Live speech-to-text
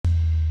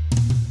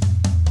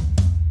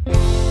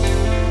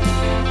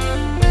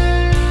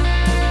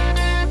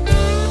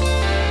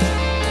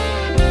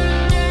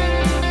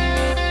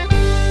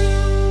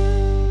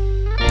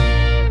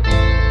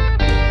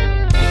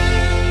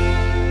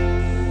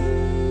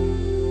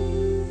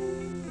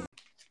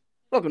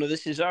Welcome to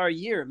This Is Our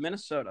Year,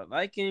 Minnesota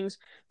Vikings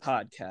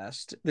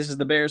podcast. This is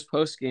the Bears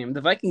postgame. The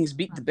Vikings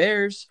beat the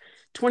Bears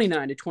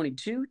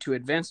 29-22 to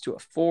advance to a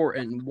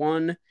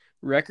 4-1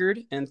 record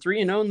and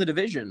 3-0 in the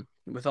division.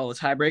 With all the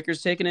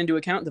tiebreakers taken into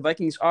account, the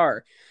Vikings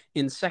are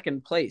in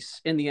second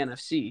place in the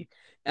NFC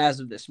as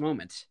of this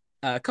moment.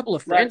 A couple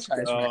of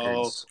franchise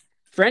records.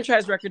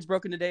 Franchise records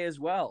broken today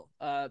as well.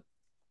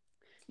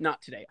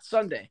 Not today,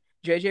 Sunday.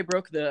 JJ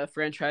broke the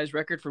franchise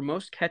record for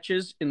most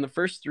catches in the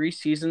first 3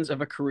 seasons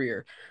of a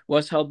career.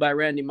 Was held by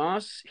Randy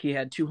Moss. He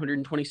had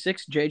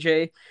 226.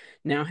 JJ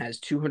now has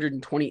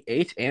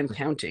 228 and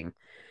counting.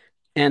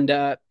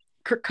 And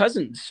Kirk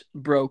Cousins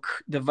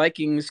broke the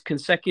Vikings'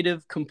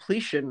 consecutive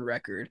completion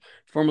record,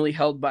 formerly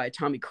held by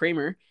Tommy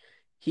Kramer.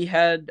 He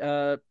had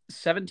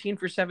 17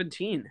 for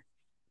 17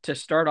 to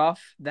start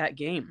off that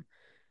game.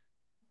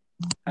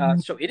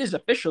 So it is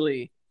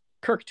officially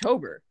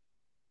Kirktober,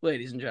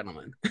 ladies and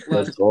gentlemen.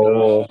 Let's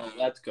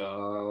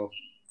go.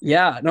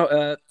 Yeah,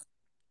 no,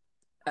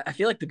 I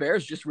feel like the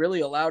Bears just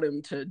really allowed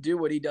him to do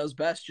what he does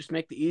best, just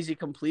make the easy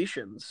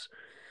completions.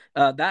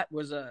 That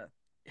was a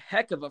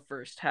heck of a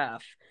first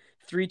half.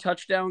 3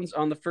 touchdowns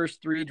on the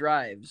first 3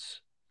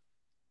 drives.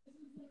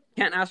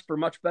 Can't ask for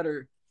much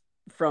better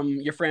from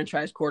your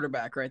franchise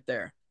quarterback right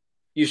there.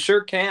 You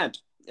sure can't,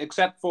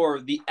 except for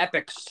the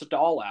epic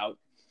stall out.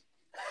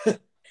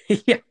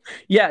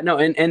 No,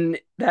 and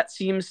that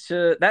seems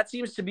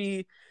to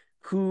be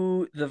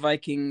who the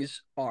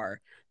Vikings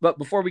are. But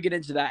before we get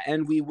into that,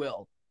 and we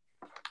will,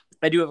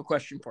 I do have a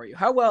question for you.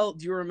 How well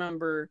do you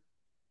remember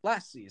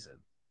last season?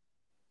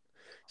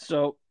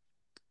 So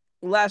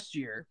last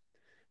year,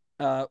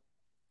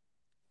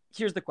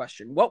 here's the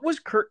question. What was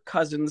Kirk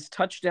Cousins'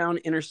 touchdown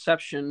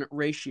interception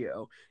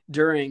ratio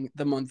during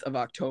the month of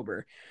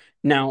October?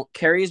 Now,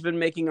 Carey's been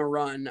making a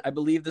run. I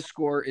believe the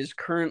score is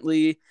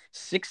currently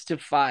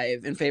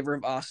 6-5 in favor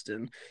of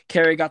Austin.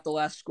 Carey got the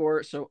last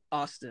score, so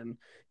Austin,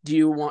 do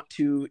you want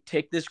to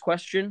take this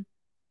question?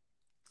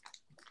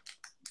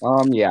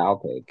 Yeah, I'll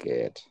take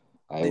it.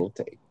 I will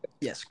take it.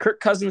 Yes, Kirk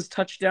Cousins'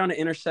 touchdown to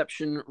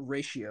interception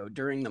ratio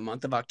during the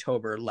month of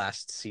October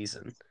last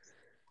season.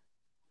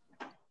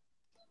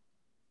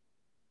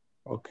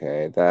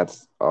 Okay,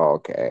 that's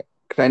okay.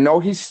 Because I know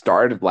he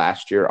started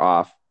last year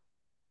off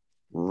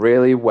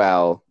really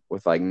well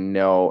with like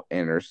no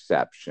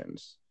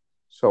interceptions.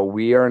 So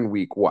we are in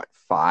week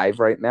 5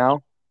 right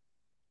now?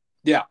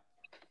 Yeah.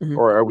 Mm-hmm.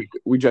 Or are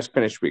we just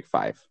finished week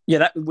 5?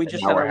 Yeah, we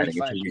just had our week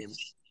 5 game.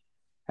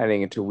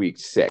 Heading into week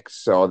 6.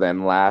 So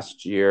then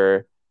last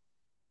year,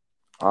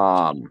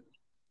 by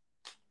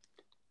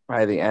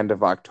the end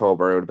of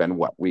October, it would have been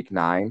week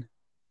 9?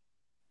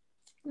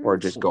 Or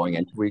just going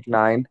into week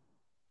 9?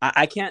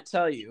 I can't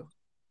tell you.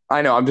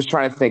 I know. I'm just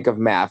trying to think of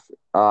math.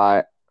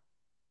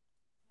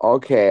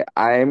 Okay,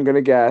 I'm going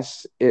to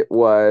guess it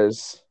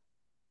was...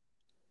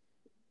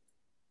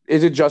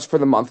 Is it just for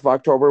the month of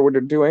October what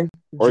they're doing?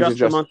 Or just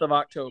the month of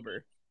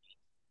October.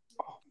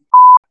 Oh,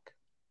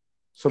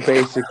 so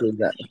basically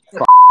that...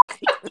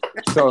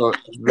 So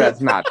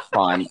that's not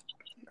fun.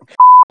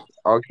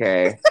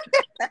 Okay.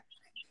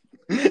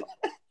 You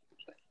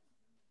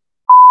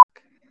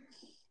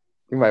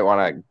might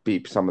want to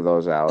beep some of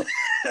those out.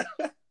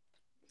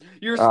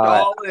 You're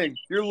stalling.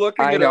 You're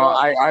looking at it. I know.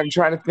 I'm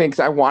trying to think.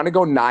 I want to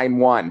go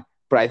 9-1,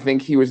 but I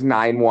think he was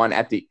 9-1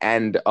 at the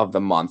end of the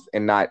month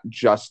and not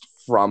just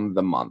from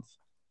the month.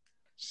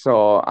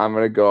 So I'm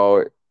going to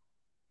go,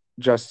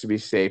 just to be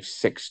safe,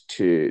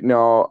 6-2.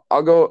 No,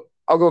 I'll go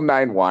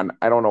 9-1.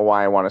 I don't know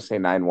why I want to say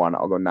 9-1.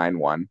 I'll go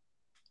 9-1.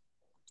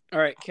 All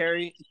right,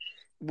 Carey,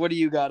 what do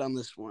you got on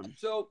this one?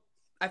 So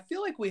I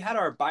feel like we had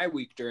our bye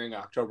week during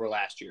October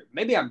last year.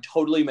 Maybe I'm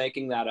totally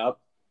making that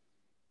up.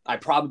 I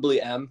probably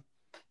am.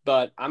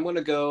 But I'm going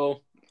to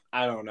go,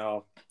 I don't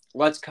know,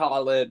 let's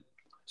call it,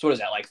 so what is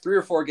that, like 3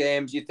 or 4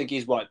 games? You think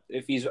he's what?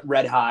 If he's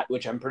red hot,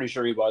 which I'm pretty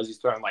sure he was, he's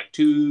throwing like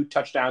 2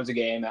 touchdowns a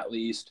game at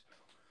least.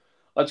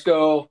 Let's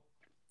go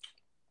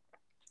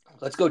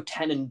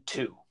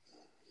 10-2.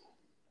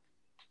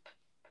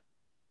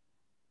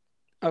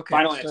 Okay.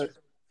 Final answer.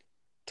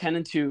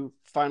 10-2,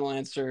 final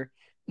answer.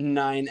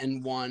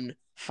 9-1,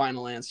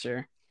 final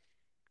answer.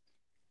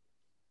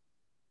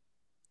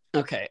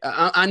 Okay,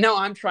 I know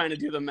I'm trying to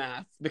do the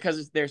math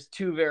because there's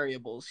 2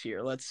 variables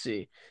here. Let's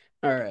see.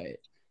 All right.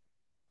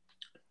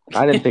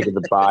 I didn't think of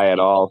the bye at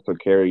all, so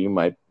Carey, you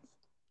might.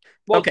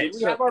 Well, okay, did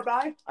we have our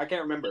bye? I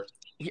can't remember.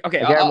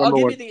 Okay, I'll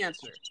give you the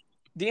answer.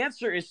 The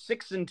answer is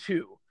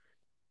 6-2.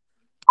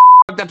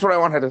 That's what I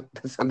wanted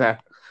to send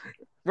that.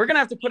 We're going to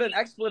have to put an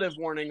expletive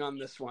warning on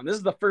this one. This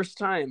is the first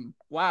time.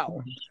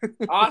 Wow.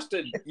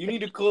 Austin, you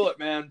need to cool it,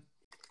 man.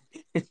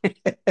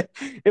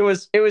 It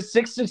was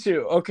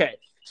 6-2. Okay.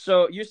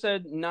 So you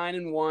said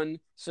 9-1.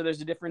 So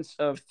there's a difference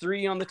of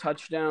 3 on the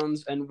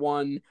touchdowns and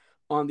 1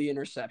 on the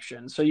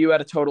interception. So you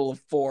had a total of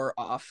 4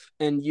 off.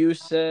 And you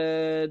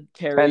said,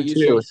 Carey,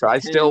 10-2. So I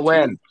still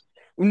win.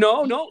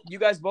 No. You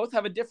guys both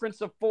have a difference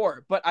of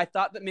 4. But I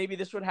thought that maybe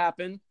this would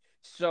happen.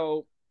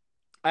 So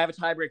I have a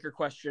tiebreaker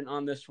question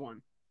on this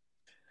one.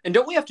 And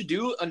don't we have to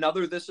do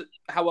another this?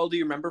 How well do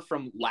you remember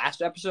from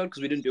last episode?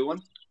 Because we didn't do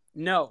one.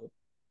 No,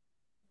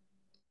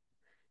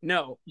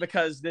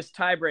 because this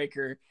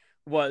tiebreaker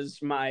was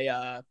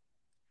my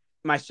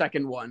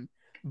second one.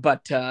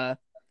 But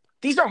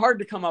these are hard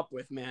to come up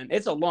with, man.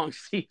 It's a long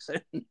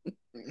season.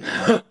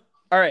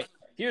 All right,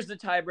 here's the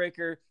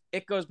tiebreaker.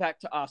 It goes back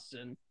to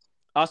Austin.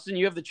 Austin,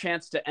 you have the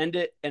chance to end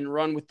it and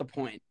run with the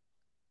point.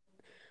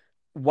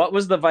 What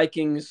was the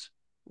Vikings'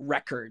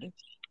 record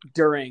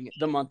during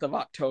the month of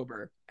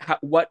October? How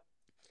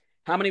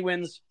many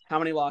wins, how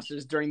many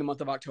losses during the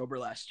month of October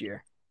last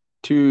year?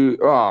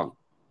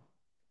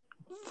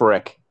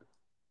 Frick.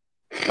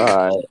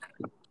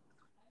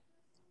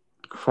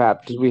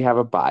 Crap, did we have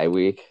a bye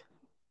week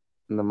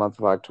in the month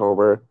of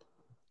October?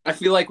 I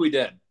feel like we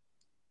did.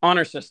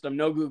 Honor system,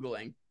 no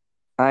Googling.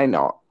 I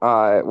know.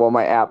 Well,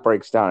 my app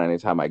breaks down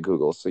anytime I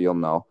Google, so you'll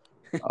know.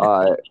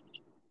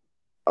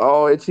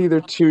 It's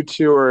either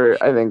 2-2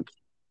 or I think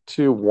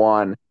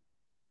 2-1.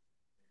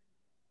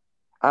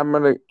 I'm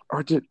gonna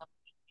go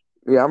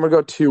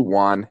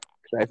 2-1.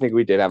 I think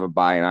we did have a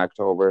bye in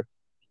October.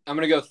 I'm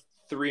gonna go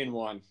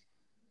 3-1.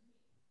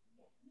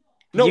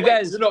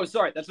 No,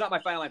 sorry, that's not my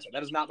final answer.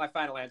 That is not my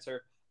final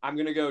answer. I'm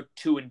gonna go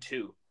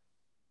 2-2.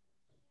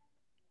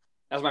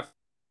 That's my.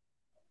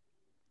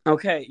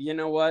 Okay, you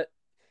know what?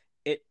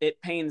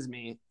 It pains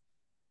me.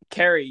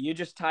 Carrie, you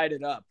just tied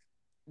it up.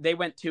 They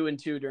went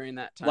 2-2 during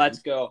that time. Let's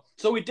go.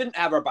 So we didn't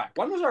have our bye.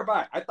 When was our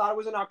bye? I thought it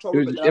was in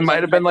October. It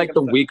might have been like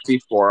the week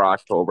before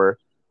October.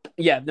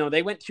 Yeah, no,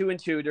 they went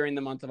 2-2 during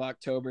the month of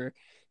October.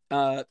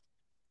 I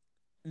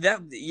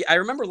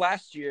remember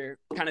last year,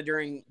 kind of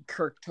during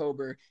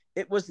Kirktober,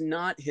 it was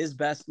not his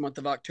best month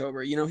of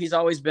October. You know, he's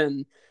always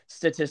been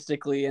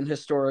statistically and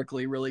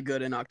historically really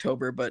good in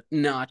October, but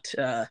not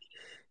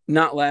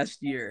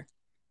last year.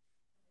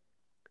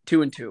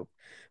 2-2.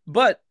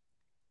 But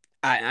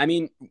I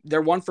mean,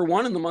 they're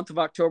 1-1 in the month of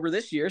October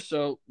this year,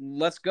 so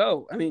let's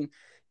go. I mean,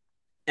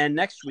 and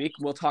next week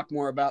we'll talk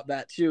more about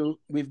that too.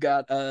 We're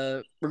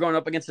going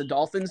up against the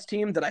Dolphins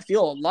team that I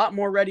feel a lot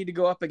more ready to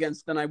go up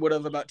against than I would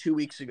have about 2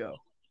 weeks ago.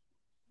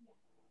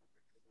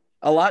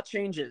 A lot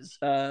changes.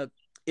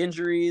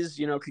 Injuries,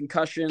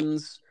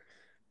 concussions.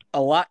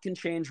 A lot can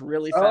change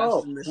really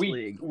fast in this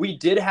league. We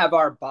did have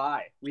our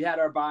bye. We had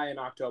our bye in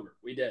October.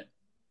 We did.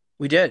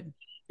 We did?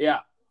 Yeah.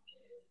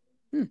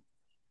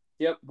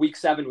 Yep, week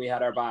 7 we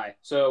had our bye.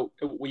 So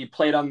we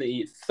played on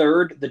the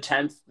 3rd, the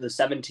 10th, the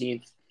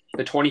 17th.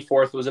 The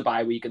 24th was a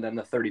bye week, and then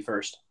the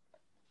 31st.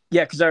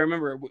 Yeah, because I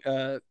remember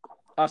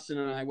Austin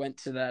and I went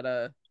to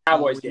that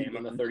Cowboys game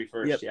on the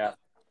 31st,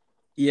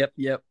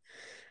 Yep.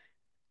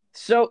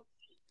 So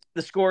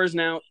the score is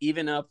now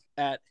even up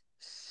at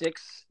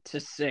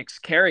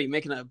 6-6. Carrie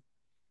making a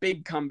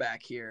big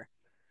comeback here.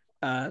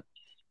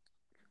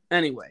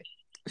 Anyway,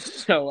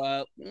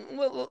 so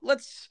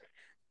let's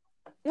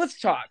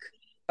talk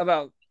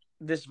about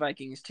this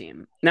Vikings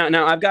team.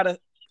 Now I've got a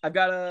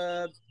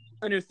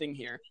new thing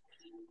here.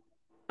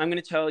 I'm going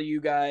to tell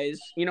you guys,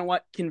 you know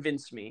what?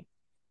 Convince me.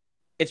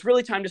 It's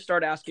really time to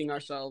start asking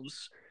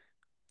ourselves,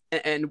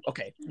 and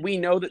okay, we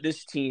know that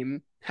this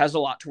team has a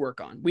lot to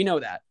work on. We know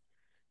that.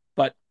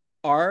 But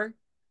are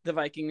the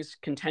Vikings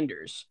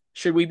contenders?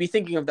 Should we be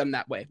thinking of them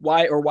that way?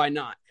 Why or why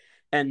not?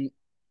 And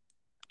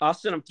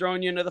Austin, I'm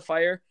throwing you into the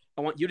fire.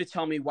 I want you to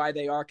tell me why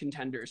they are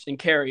contenders. And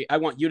Carrie, I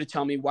want you to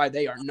tell me why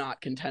they are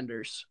not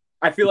contenders.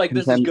 I feel like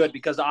this is good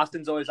because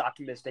Austin's always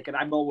optimistic and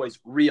I'm always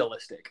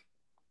realistic.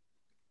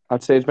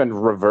 I'd say it's been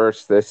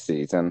reversed this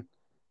season.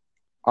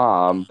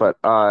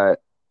 But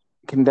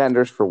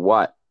contenders for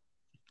what?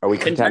 Are we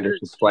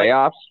contenders for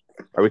playoffs?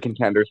 Are we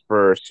contenders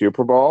for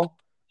Super Bowl?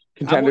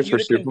 Contenders for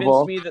Super Bowl? I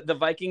want you to convince me that the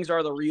Vikings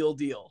are the real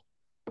deal.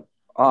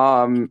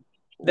 That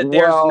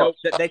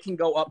they can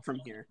go up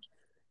from here.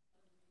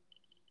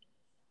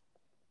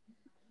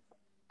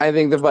 I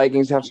think the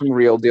Vikings have some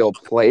real deal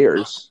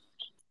players.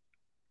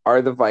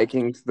 Are the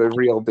Vikings the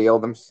real deal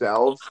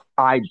themselves?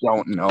 I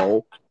don't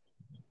know.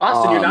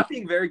 Austin, you're not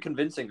being very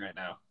convincing right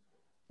now.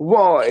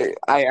 Well,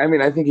 I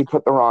mean, I think you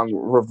put the wrong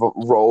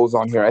roles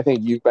on here. I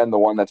think you've been the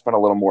one that's been a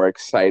little more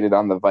excited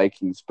on the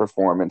Vikings'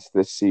 performance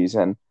this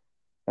season.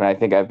 And I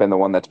think I've been the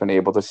one that's been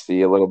able to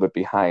see a little bit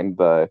behind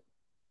the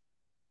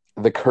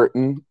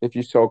curtain, if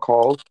you so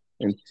call,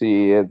 and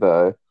see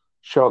the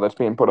show that's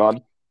being put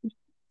on.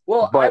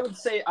 Well, I would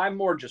say I'm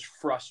more just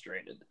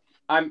frustrated.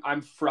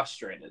 I'm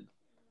frustrated.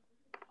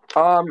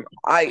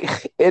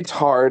 It's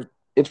hard.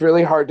 It's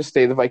really hard to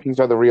say the Vikings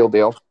are the real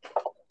deal.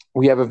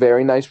 We have a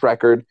very nice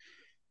record.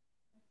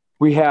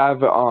 We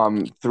have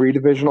 3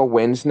 divisional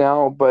wins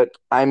now, but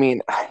I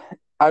mean,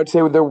 I would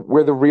say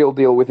we're the real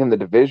deal within the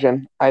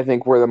division. I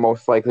think we're the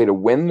most likely to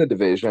win the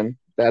division.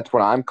 That's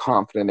what I'm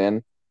confident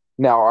in.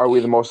 Now, are we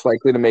the most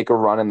likely to make a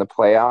run in the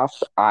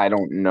playoffs? I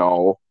don't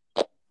know.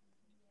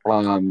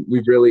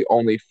 We've really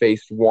only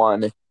faced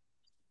one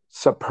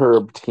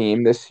superb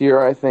team this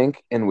year, I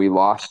think, and we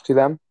lost to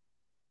them.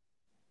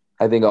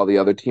 I think all the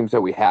other teams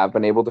that we have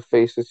been able to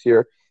face this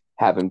year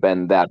haven't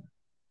been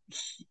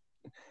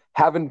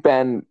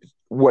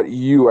what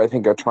you, I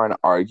think, are trying to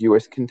argue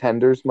as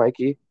contenders,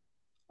 Mikey.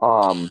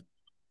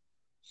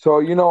 So,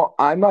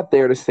 I'm not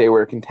there to say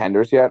we're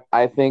contenders yet.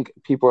 I think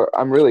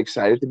I'm really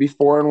excited to be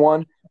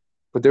 4-1,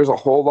 but there's a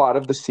whole lot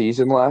of the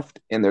season left,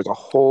 and there's a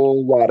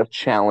whole lot of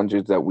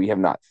challenges that we have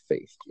not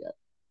faced yet.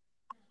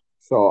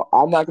 So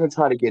I'm not going to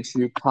try to get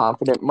you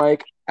confident,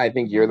 Mike. I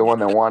think you're the one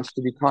that wants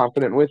to be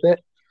confident with it.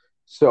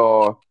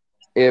 So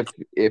if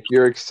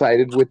you're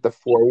excited with the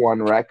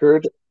 4-1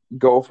 record,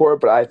 go for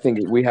it. But I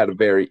think we had a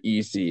very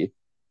easy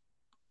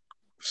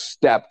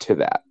step to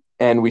that,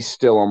 and we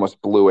still almost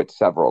blew it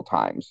several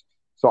times.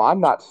 So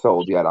I'm not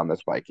sold yet on this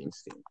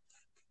Vikings team.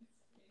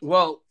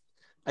 Well,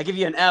 I give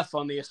you an F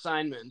on the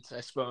assignment,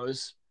 I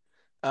suppose.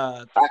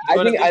 I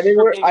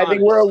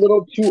think we're a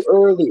little too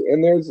early,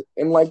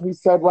 and like we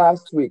said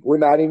last week, we're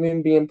not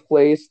even being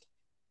placed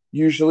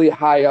usually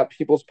high up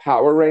people's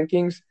power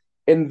rankings.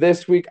 And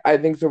this week, I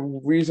think the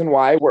reason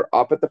why we're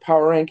up at the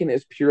power ranking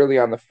is purely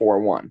on the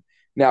 4-1.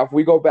 Now, if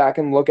we go back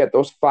and look at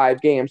those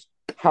 5 games,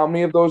 how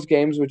many of those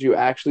games would you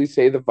actually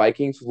say the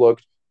Vikings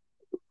looked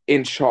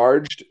in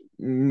charge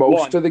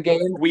most of the game?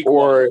 Week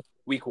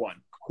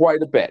one.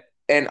 Quite a bit.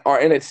 And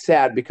it's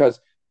sad because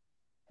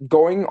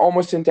going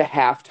almost into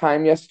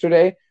halftime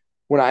yesterday,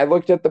 when I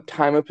looked at the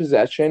time of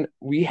possession,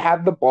 we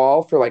had the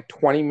ball for like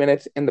 20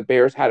 minutes and the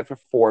Bears had it for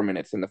 4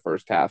 minutes in the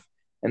first half,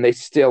 and they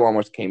still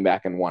almost came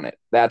back and won it.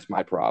 That's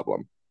my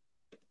problem.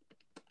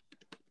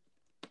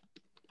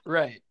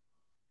 Right.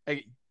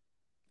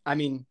 I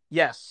mean,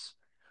 yes,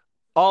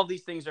 all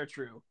these things are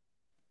true,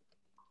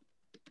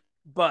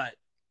 but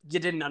you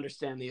didn't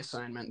understand the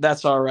assignment.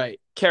 That's all right.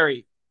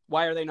 Kerry,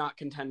 why are they not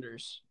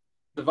contenders?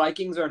 The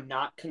Vikings are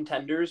not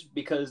contenders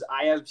because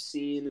I have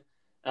seen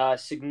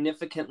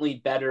significantly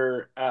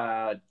better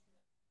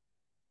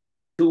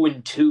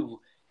 2-2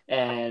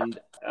 and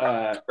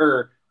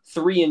or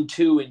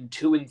 3-2 and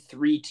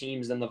 2-3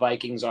 teams than the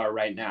Vikings are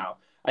right now.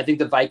 I think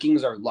the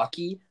Vikings are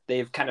lucky.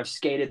 They've kind of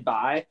skated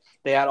by.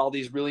 They had all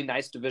these really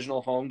nice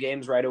divisional home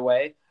games right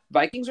away.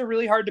 Vikings are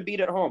really hard to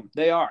beat at home.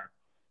 They are.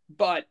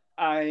 But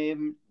I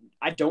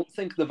don't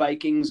think the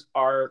Vikings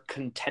are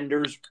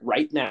contenders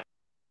right now,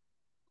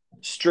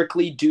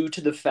 strictly due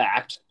to the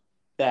fact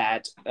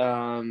that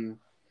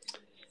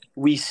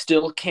we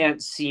still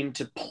can't seem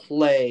to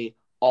play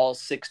all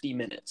 60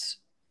 minutes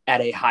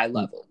at a high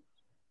level.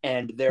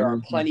 And there are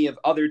plenty of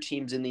other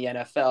teams in the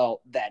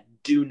NFL that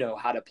do know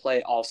how to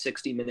play all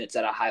 60 minutes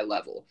at a high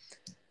level.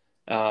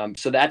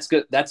 So that's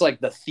good. That's like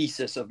the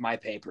thesis of my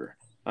paper.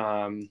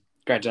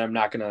 Granted, I'm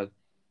not going to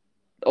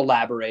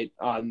elaborate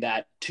on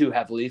that too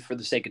heavily for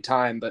the sake of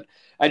time, but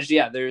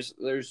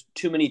there's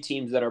too many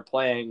teams that are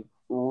playing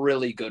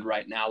really good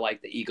right now,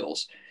 like the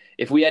Eagles.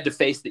 If we had to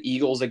face the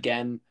Eagles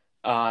again,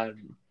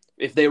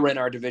 if they were in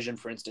our division,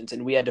 for instance,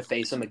 and we had to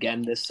face them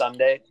again this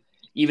Sunday,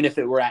 even if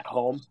it were at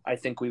home, I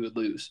think we would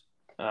lose.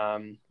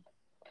 There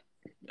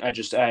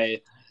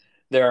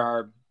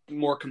are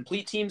more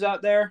complete teams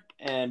out there,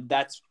 and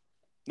that's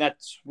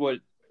what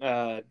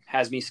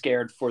has me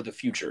scared for the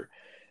future.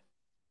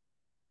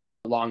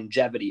 The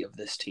longevity of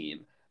this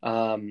team.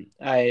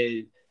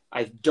 I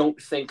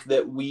don't think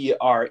that we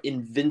are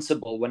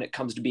invincible when it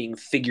comes to being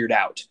figured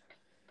out.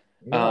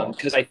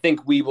 Because I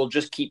think we will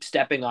just keep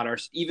stepping on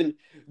even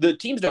the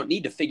teams don't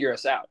need to figure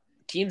us out.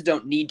 Teams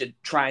don't need to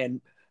try and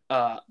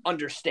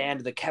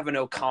understand the Kevin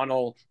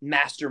O'Connell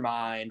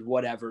mastermind,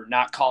 whatever,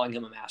 not calling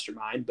him a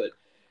mastermind, but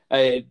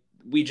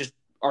we just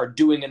are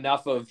doing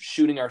enough of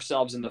shooting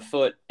ourselves in the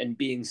foot and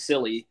being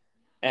silly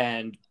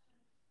and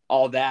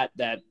all that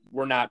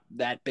we're not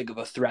that big of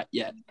a threat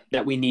yet,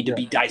 that we need to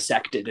be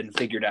dissected and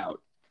figured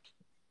out.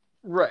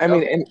 Right. I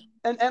mean,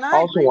 and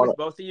I agree with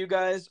both of you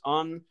guys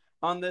on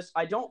this.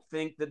 I don't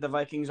think that the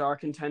Vikings are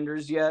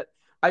contenders yet.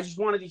 I just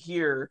wanted to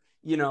hear,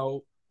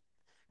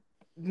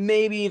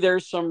 maybe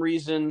there's some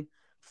reason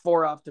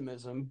for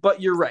optimism,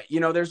 but you're right.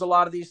 There's a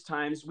lot of these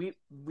times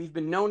we've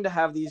been known to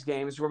have these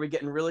games where we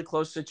get in really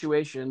close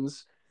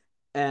situations.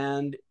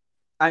 And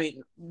I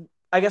mean,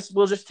 I guess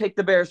we'll just take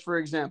the Bears, for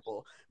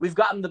example. We've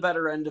gotten the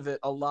better end of it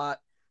a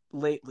lot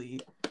lately,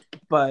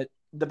 but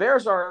the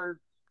Bears are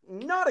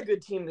not a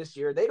good team this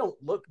year. They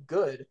don't look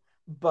good,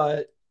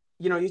 but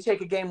you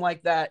take a game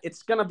like that,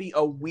 it's going to be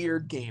a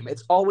weird game.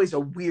 It's always a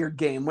weird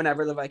game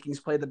whenever the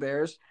Vikings play the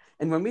Bears.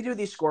 And when we do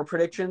these score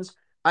predictions,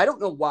 I don't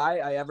know why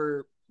I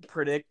ever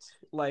predict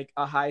like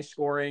a high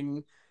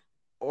scoring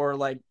or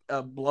like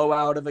a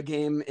blowout of a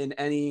game in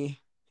any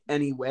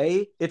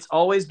way. It's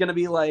always going to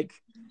be like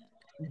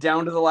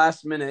down to the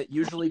last minute,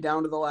 usually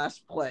down to the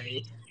last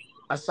play,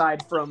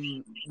 aside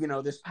from,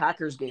 this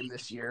Packers game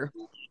this year.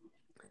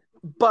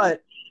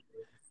 But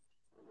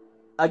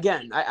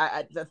again,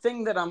 I the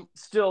thing that I'm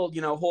still,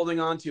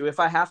 holding on to, if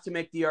I have to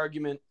make the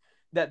argument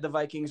that the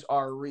Vikings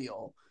are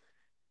real,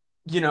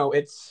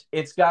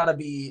 it's got to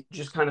be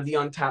just kind of the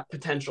untapped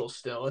potential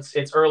still.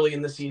 It's early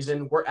in the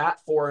season. We're at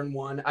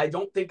 4-1. I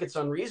don't think it's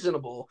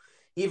unreasonable,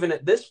 even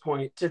at this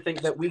point, to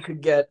think that we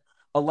could get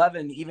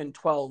 11, even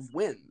 12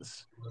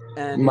 wins.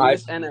 And in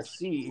this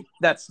NFC,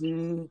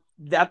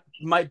 that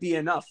might be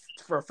enough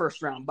for a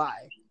first round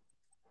bye.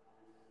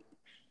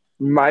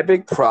 My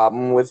big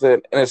problem with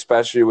it, and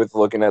especially with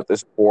looking at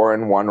this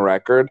 4-1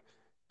 record,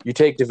 You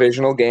take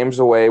divisional games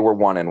away, we're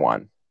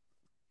 1-1.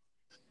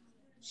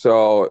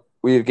 So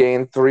we've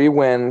gained 3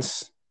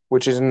 wins,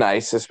 which is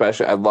nice,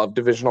 especially I love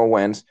divisional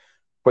wins,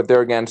 but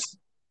they're against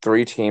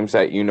 3 teams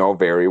that you know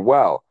very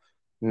well.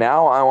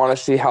 Now I want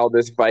to see how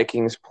this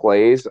Vikings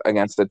plays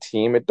against a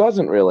team it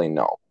doesn't really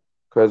know,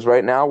 because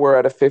right now we're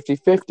at a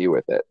 50-50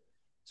 with it.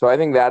 So I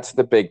think that's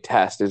the big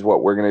test, is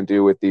what we're going to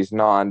do with these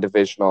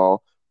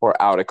non-divisional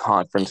or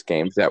out-of-conference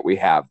games that we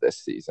have this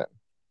season.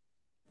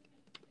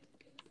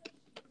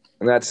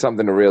 And that's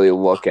something to really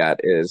look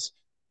at. Is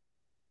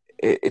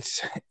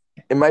it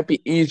might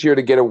be easier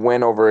to get a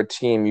win over a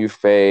team you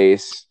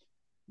face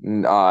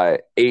 8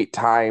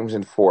 times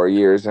in 4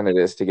 years than it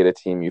is to get a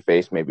team you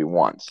face maybe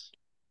once.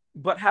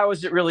 But how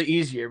is it really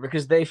easier?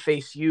 Because they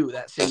face you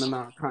that same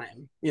amount of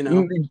time, you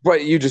know?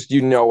 But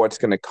you know what's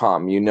going to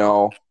come. You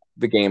know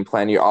the game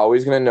plan. You're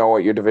always going to know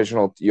what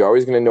you're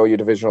always going to know your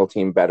divisional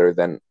team better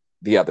than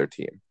the other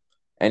team.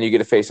 And you get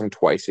to face them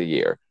twice a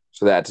year.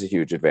 So that's a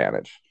huge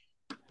advantage.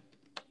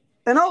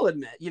 And I'll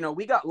admit,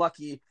 we got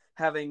lucky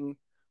having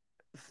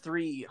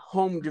 3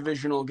 home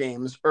divisional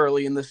games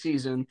early in the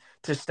season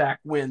to stack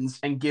wins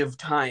and give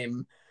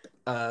time,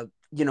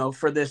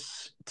 for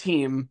this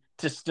team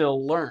to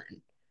still learn.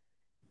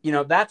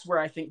 That's where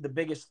I think the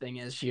biggest thing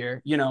is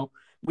here.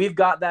 We've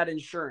got that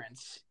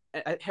insurance.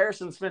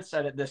 Harrison Smith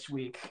said it this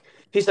week.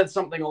 He said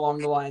something along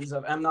the lines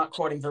of, I'm not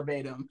quoting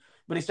verbatim,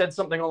 but he said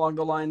something along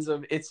the lines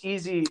of, it's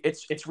easy.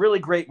 It's really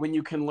great when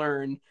you can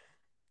learn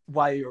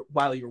while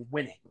you're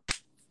winning.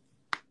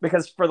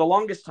 Because for the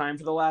longest time,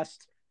 for the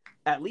last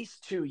at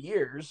least 2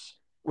 years,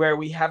 where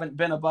we haven't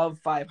been above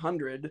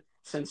 500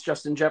 since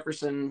Justin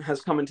Jefferson has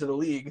come into the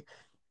league,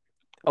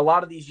 a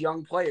lot of these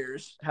young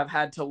players have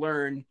had to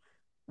learn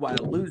while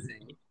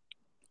losing.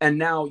 And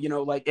now,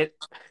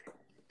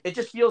 it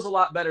just feels a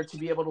lot better to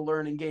be able to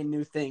learn and gain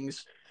new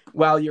things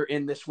while you're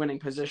in this winning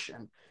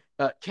position.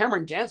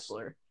 Cameron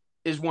Dantzler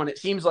is one. It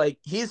seems like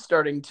he's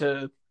starting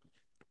to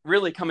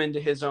really come into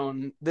his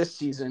own this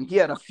season. He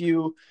had a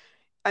few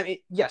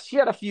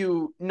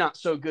not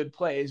so good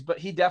plays, but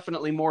he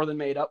definitely more than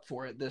made up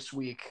for it this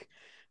week,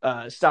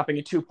 stopping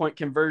a 2-point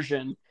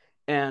conversion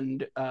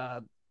and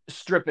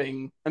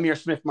stripping Amir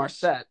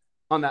Smith-Marset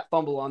on that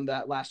fumble on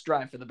that last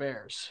drive for the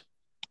Bears.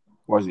 It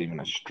wasn't even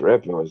a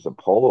strip. It was a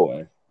pull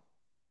away.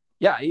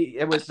 Yeah,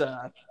 it was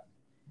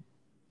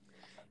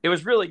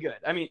really good.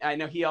 I mean, I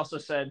know he also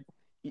said,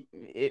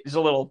 it was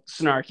a little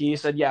snarky. He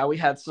said, yeah, we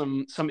had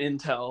some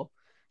intel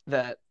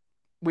that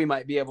we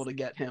might be able to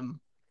get him.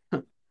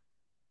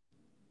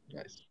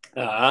 Nice.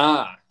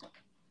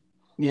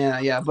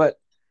 Yeah, but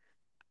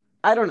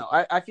I don't know.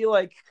 I feel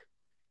like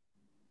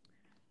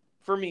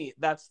for me,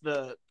 that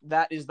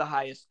is the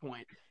highest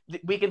point.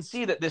 We can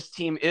see that this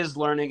team is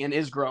learning and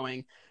is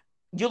growing.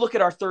 You look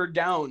at our third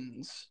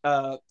downs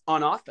on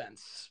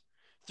offense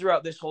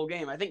throughout this whole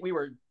game. I think we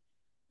were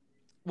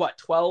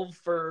 12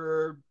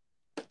 for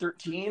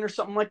 13 or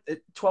something like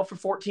that, 12 for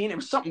 14. It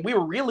was something. We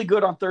were really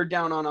good on third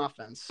down on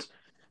offense.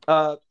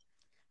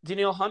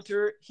 Danielle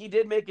Hunter, he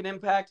did make an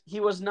impact. He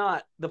was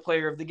not the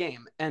player of the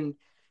game. And,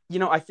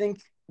 I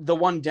think the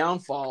one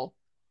downfall,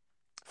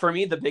 for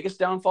me, the biggest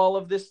downfall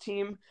of this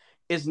team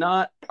is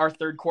not our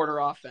third quarter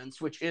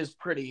offense, which is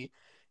pretty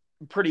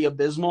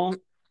abysmal,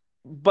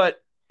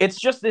 but it's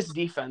just this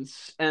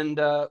defense. And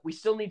we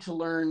still need to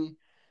learn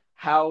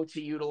how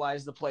to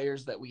utilize the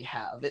players that we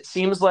have. It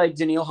seems like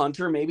Danielle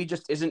Hunter maybe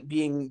just isn't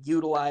being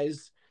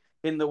utilized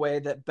in the way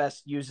that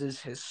best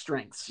uses his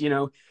strengths.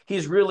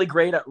 He's really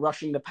great at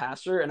rushing the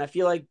passer, and I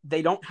feel like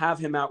they don't have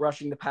him out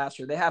rushing the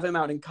passer. They have him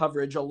out in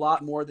coverage a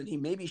lot more than he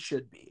maybe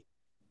should be.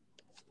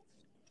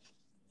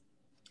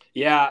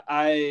 Yeah,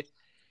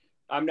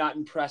 I'm not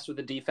impressed with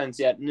the defense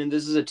yet. And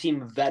this is a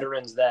team of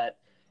veterans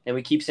and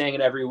we keep saying it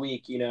every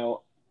week,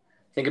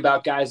 think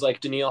about guys like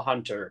Danielle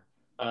Hunter,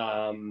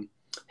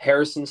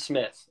 Harrison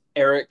Smith,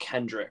 Eric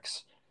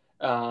Kendricks,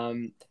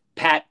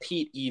 Pat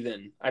Pete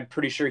even. I'm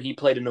pretty sure he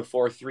played in a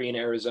 4-3 in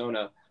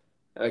Arizona.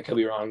 I could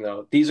be wrong,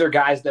 though. These are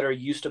guys that are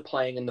used to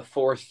playing in the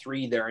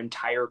 4-3 their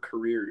entire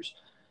careers.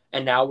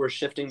 And now we're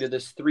shifting to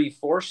this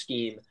 3-4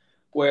 scheme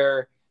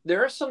where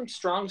there are some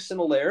strong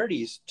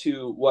similarities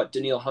to what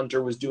Danielle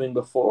Hunter was doing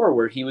before,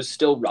 where he was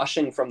still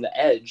rushing from the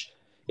edge.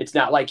 It's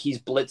not like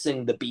he's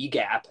blitzing the B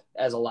gap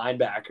as a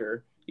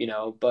linebacker,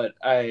 but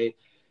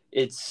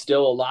it's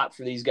still a lot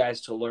for these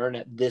guys to learn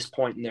at this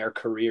point in their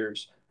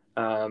careers.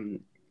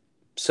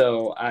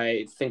 So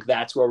I think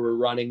that's where we're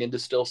running into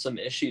still some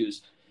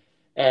issues.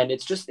 And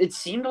it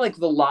seemed like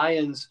the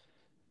Lions,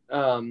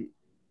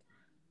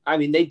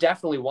 they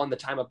definitely won the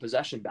time of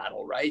possession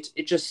battle, right?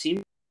 It just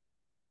seemed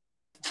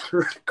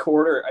third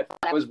quarter, I thought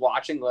I was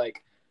watching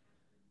like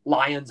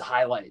Lions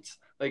highlights.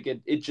 Like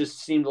it just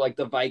seemed like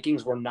the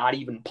Vikings were not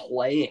even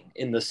playing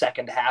in the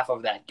second half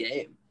of that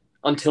game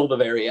until the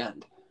very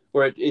end,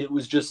 where it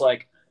was just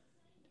like,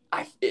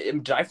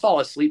 did I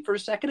fall asleep for a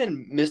second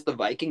and miss the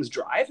Vikings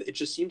drive? It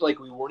just seemed like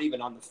we weren't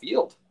even on the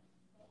field.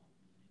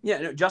 Yeah,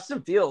 no,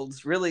 Justin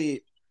Fields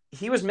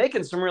he was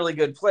making some really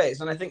good plays.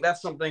 And I think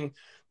that's something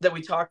that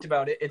we talked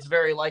about it, it's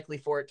very likely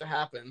for it to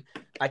happen.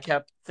 I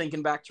kept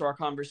thinking back to our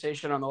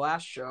conversation on the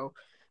last show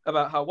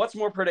about how what's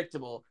more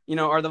predictable.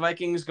 Are the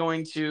Vikings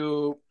going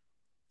to,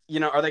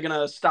 are they going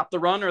to stop the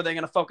run or are they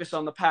going to focus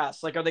on the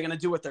pass? Like, are they going to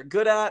do what they're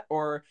good at?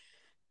 Or,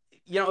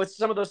 it's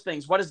some of those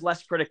things. What is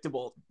less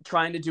predictable?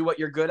 Trying to do what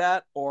you're good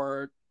at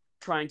or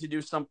trying to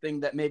do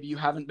something that maybe you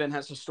haven't been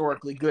as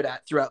historically good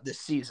at throughout this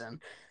season?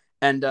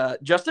 And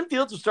Justin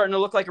Fields was starting to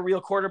look like a real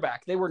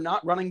quarterback. They were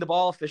not running the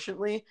ball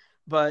efficiently,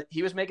 but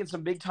he was making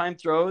some big time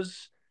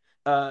throws,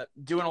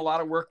 doing a lot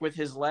of work with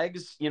his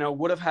legs.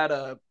 Would have had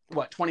a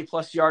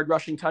 20+ yard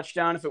rushing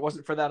touchdown if it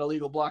wasn't for that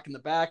illegal block in the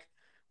back,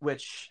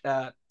 which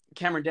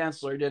Cameron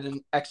Dantzler did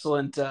an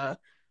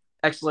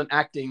excellent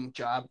acting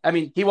job. I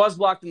mean, he was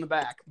blocked in the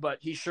back, but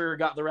he sure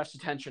got the ref's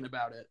attention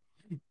about it.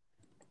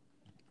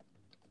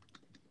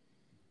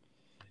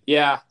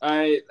 Yeah,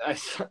 I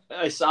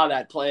saw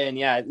that play, and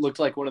yeah, it looked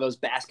like one of those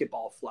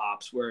basketball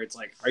flops where it's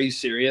like, are you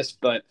serious?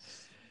 But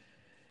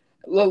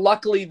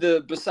luckily,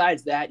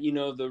 besides that,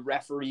 the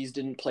referees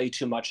didn't play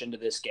too much into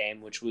this game,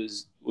 which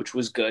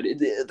was good.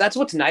 That's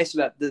what's nice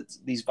about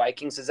these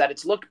Vikings is that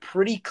it's looked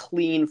pretty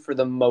clean for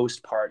the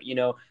most part.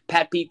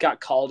 Pat Pete got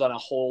called on a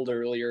hold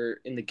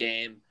earlier in the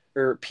game,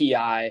 or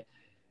PI,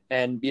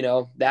 and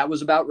that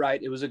was about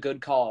right. It was a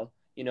good call,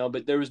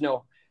 but there was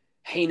no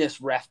heinous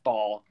ref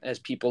ball, as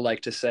people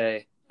like to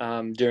say,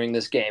 during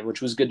this game,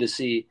 which was good to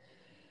see.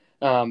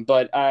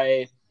 But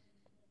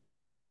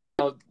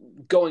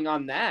going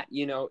on that,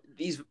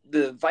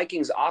 the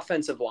Vikings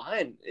offensive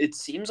line, it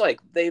seems like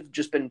they've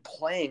just been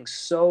playing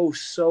so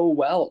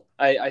well.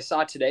 I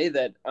saw today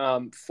that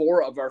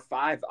 4 of our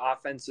 5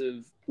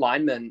 offensive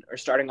linemen or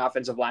starting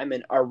offensive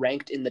linemen are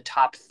ranked in the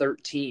top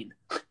 13.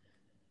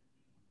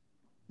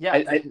 Yeah,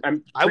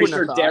 I'm pretty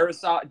sure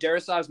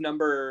Darrisaw's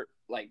number,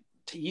 like,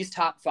 he's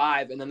top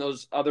 5, and then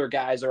those other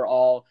guys are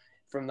all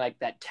from like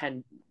that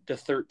 10 to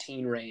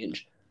 13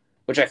 range,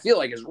 which I feel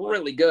like is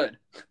really good.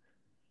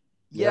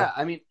 Yeah,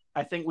 I mean,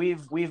 I think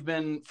we've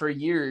been for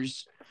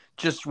years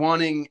just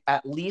wanting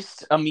at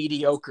least a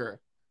mediocre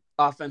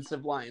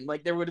offensive line.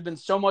 Like, there would have been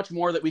so much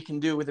more that we can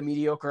do with a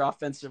mediocre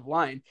offensive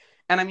line.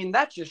 And I mean,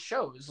 that just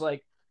shows,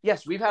 like,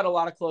 yes, we've had a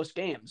lot of close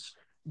games,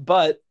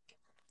 but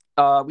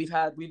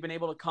we've been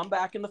able to come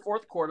back in the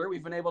fourth quarter.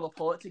 We've been able to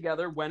pull it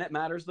together when it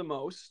matters the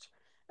most.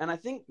 And I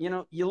think,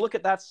 you look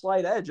at that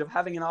slight edge of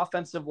having an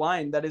offensive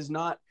line that is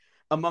not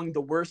among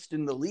the worst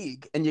in the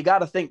league, and you got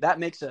to think that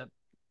makes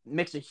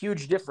a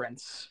huge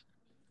difference.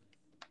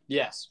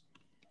 Yes,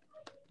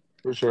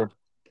 for sure.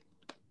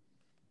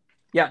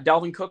 Yeah,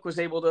 Dalvin Cook was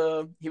able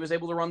to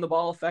run the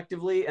ball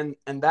effectively, and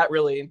that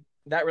really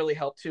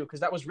helped too, because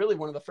that was really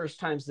one of the first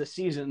times this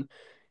season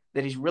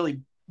that he's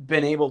really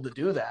been able to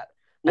do that.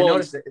 Well, I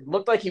noticed it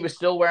looked like he was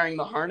still wearing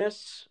the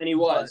harness, and he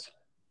was.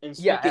 And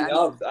speaking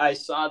of, I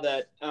saw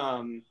that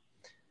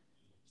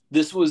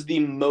this was the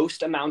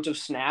most amount of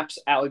snaps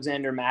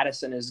Alexander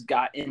Mattison has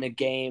got in a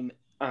game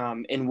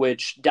in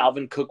which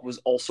Dalvin Cook was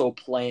also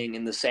playing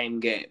in the same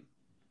game.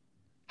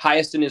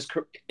 Highest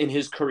in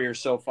his career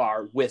so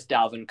far with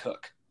Dalvin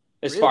Cook,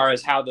 as far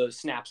as how the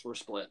snaps were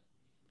split.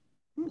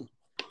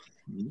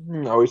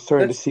 Are we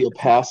starting to see a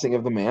passing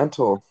of the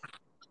mantle?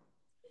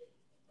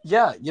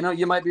 Yeah,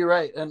 you might be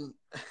right. And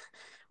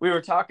we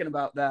were talking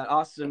about that,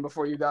 Austin,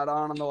 before you got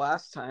on the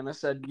last time. I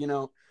said,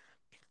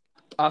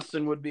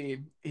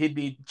 Austin he'd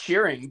be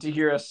cheering to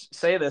hear us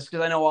say this,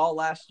 because I know all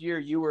last year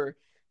you were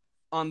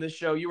on this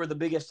show, you were the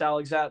biggest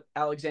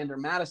Alexander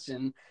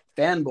Mattison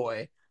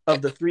fanboy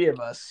of the three of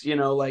us.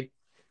 Like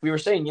we were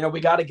saying, we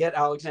got to get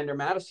Alexander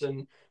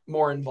Mattison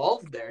more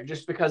involved there,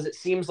 just because it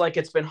seems like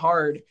it's been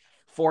hard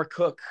for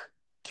Cook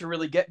to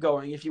really get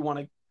going if you want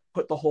to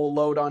put the whole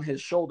load on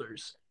his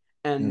shoulders.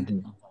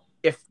 And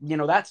if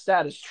that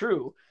stat is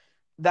true,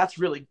 that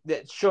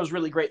shows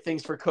really great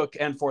things for Cook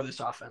and for this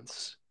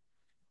offense.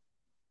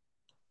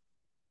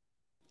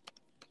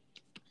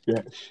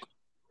 Yes.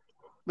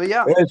 But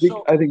yeah,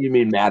 I think you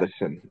mean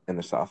Madison in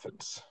this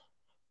offense.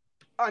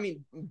 I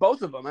mean,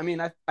 both of them. I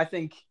mean, I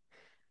think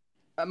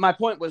my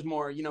point was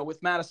more,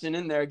 with Madison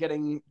in there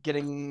getting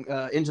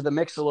into the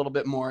mix a little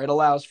bit more, it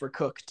allows for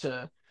Cook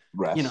to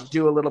rest,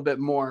 do a little bit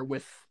more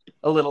with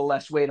a little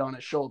less weight on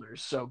his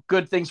shoulders. So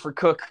good things for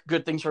Cook,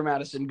 good things for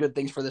Madison, good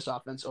things for this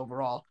offense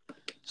overall.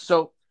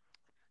 So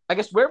I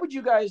guess where would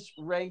you guys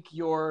rank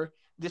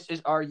this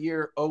is our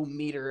year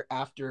meter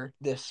after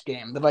this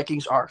game? The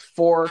Vikings are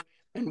 4-1,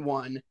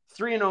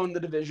 3-0 in the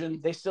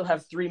division. They still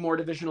have 3 more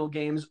divisional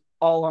games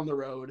all on the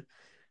road.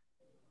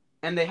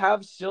 And they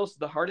have still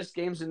the hardest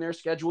games in their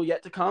schedule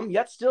yet to come,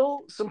 yet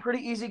still some pretty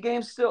easy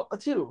games still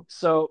too.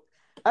 So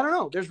I don't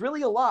know. There's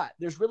really a lot.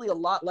 There's really a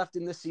lot left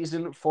in this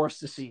season for us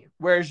to see.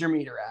 Where's your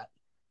meter at?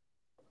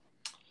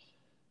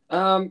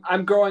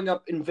 I'm growing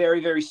up in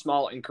very, very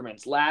small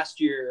increments.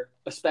 Last year,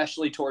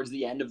 especially towards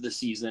the end of the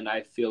season,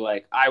 I feel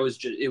like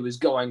it was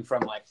going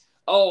from like,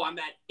 oh, I'm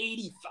at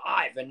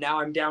 85 and now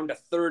I'm down to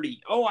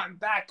 30. Oh, I'm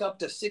back up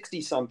to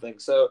 60 something.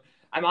 So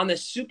I'm on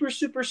this super,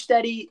 super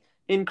steady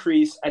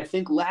increase. I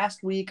think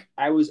last week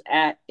I was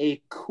at a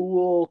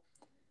cool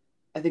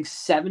I think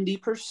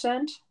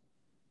 70%,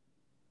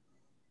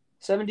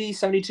 70,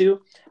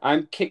 72.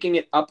 I'm kicking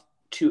it up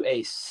to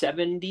a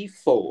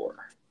 74%.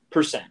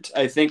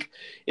 I think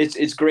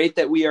it's great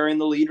that we are in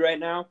the lead right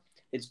now.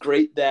 It's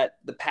great that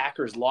the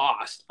Packers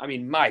lost. I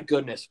mean, my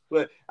goodness,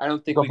 but I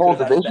don't think The we could whole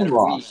have had a division better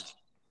week. lost.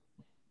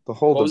 The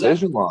whole What was that?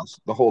 division lost.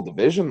 The whole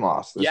division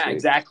lost this Yeah, week.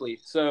 exactly.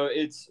 So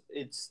it's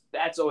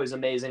that's always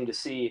amazing to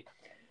see.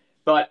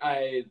 But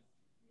I'm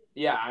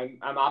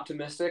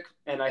optimistic,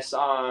 and I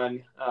saw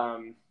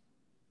on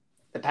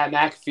the Pat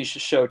McAfee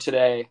show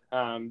today,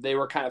 they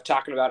were kind of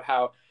talking about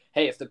how,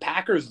 hey, if the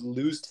Packers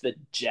lose to the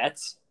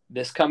Jets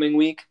this coming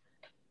week,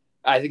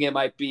 I think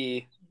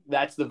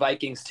that's the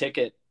Vikings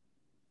ticket.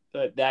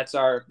 That's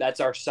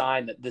our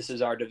sign that this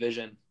is our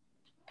division.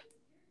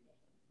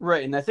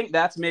 Right, and I think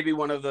that's maybe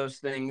one of those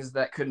things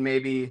that could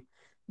maybe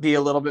be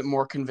a little bit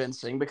more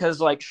convincing because,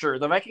 like, sure,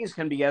 the Vikings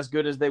can be as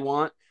good as they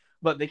want,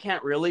 but they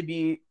can't really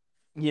be,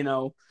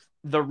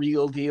 the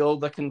real deal,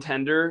 the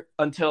contender,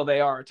 until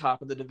they are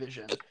top of the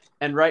division.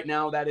 And right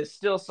now, that is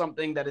still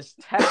something that is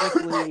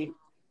technically,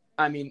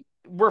 I mean,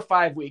 we're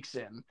 5 weeks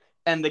in,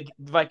 and the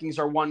Vikings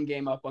are 1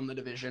 game up on the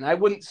division. I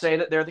wouldn't say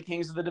that they're the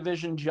kings of the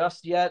division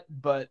just yet,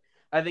 but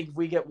I think if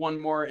we get one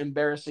more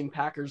embarrassing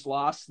Packers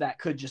loss, that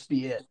could just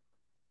be it.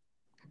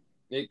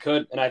 It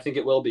could, and I think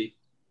it will be.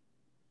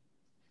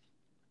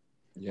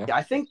 Yeah.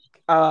 I think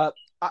I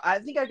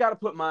got to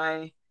put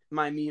my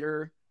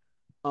meter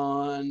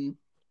on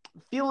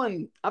I'm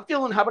feeling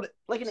how about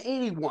like an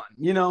 81,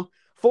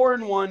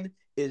 4-1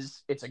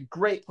 it's a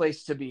great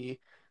place to be.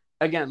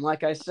 Again,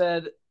 like I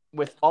said,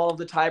 with all of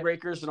the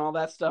tiebreakers and all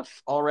that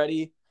stuff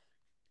already,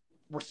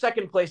 we're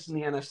second place in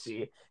the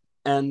NFC.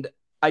 And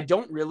I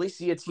don't really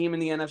see a team in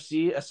the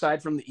NFC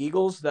aside from the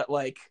Eagles that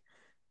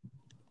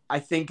I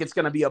think it's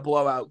going to be a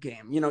blowout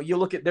game. You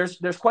look at there's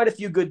quite a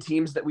few good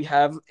teams that we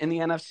have in the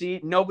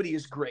NFC. Nobody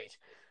is great.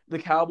 The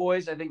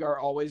Cowboys, I think, are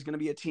always going to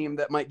be a team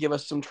that might give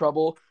us some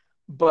trouble,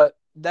 but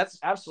that's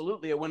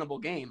absolutely a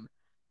winnable game.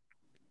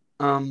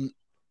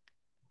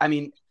 I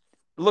mean,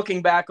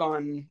 looking back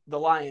on the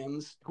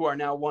Lions, who are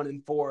now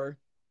 1-4,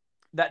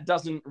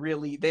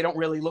 they don't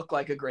really look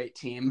like a great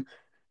team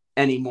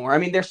anymore. I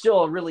mean, they're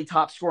still a really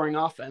top scoring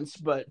offense,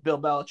 but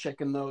Bill Belichick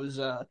and those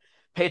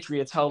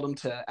Patriots held them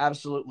to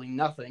absolutely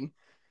nothing.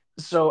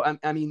 So,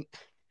 I mean,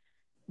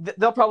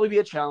 they'll probably be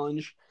a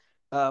challenge.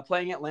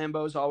 Playing at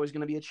Lambeau is always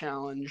going to be a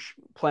challenge.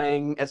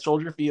 Playing at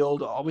Soldier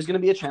Field, always going to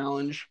be a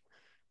challenge.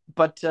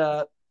 But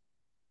I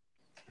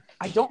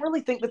don't really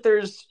think that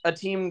there's a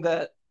team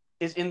that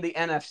is in the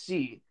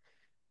NFC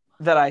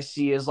that I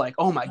see as like,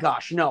 oh my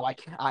gosh, no,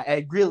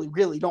 I really,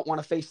 really don't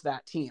want to face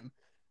that team.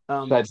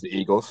 Besides the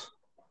Eagles.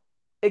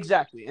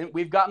 Exactly. And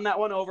we've gotten that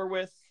one over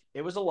with.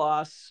 It was a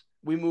loss.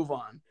 We move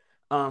on.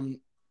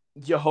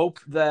 You hope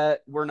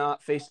that we're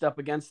not faced up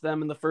against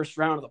them in the first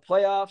round of the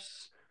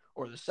playoffs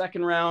or the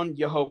second round.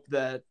 You hope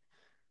that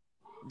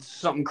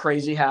something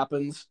crazy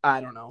happens.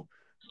 I don't know.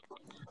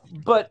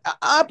 But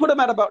I put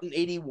them at about an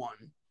 81.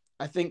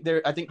 I think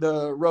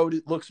the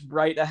road looks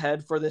bright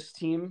ahead for this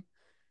team,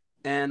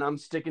 and I'm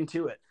sticking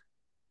to it.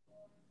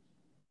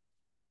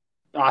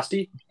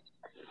 Asti?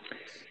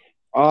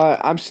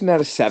 I'm sitting at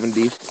a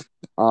 70.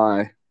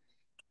 I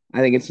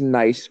think it's a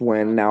nice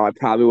win. Now, I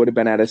probably would have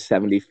been at a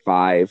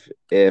 75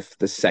 if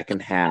the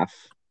second half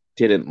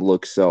didn't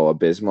look so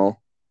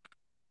abysmal.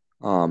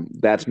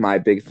 That's my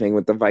big thing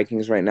with the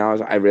Vikings right now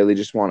is I really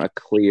just want a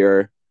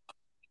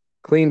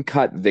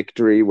clean-cut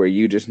victory where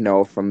you just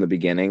know from the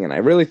beginning. And I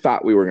really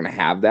thought we were going to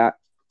have that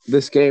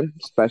this game,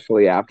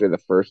 especially after the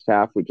first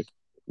half. We just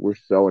were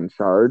so in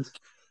charge.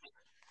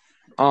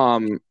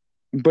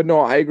 But no,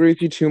 I agree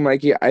with you too,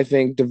 Mikey. I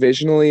think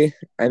divisionally,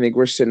 I think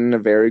we're sitting in a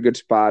very good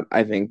spot.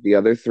 I think the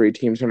other 3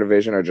 teams in the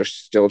division are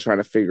just still trying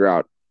to figure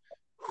out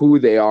who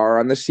they are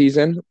on the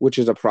season, which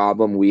is a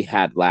problem we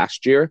had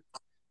last year.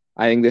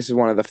 I think this is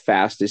one of the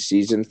fastest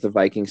seasons the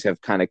Vikings have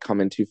kind of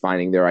come into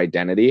finding their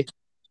identity.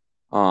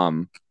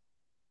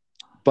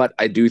 But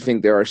I do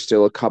think there are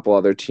still a couple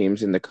other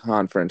teams in the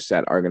conference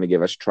that are going to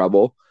give us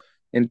trouble.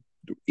 And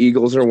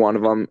Eagles are one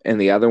of them.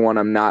 And the other one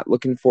I'm not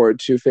looking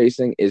forward to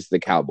facing is the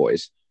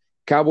Cowboys.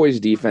 Cowboys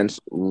defense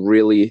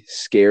really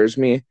scares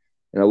me,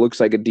 and it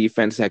looks like a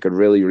defense that could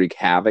really wreak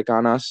havoc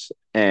on us.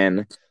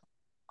 And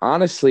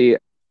honestly,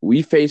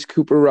 we faced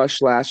Cooper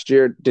Rush last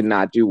year, did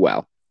not do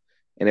well.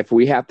 And if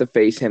we have to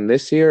face him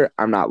this year,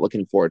 I'm not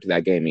looking forward to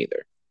that game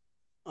either.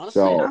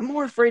 Honestly, I'm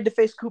more afraid to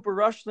face Cooper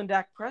Rush than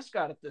Dak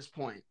Prescott at this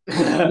point.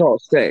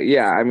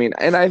 I mean,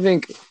 and I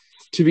think,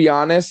 to be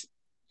honest,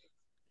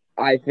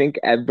 I think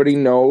everybody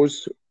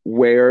knows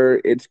where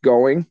it's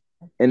going.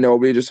 And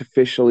nobody just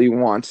officially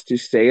wants to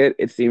say it.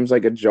 It seems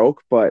like a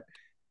joke, but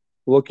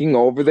looking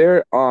over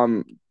there,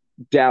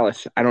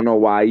 Dallas, I don't know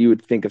why you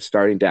would think of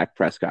starting Dak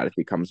Prescott if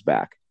he comes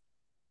back.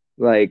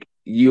 Like,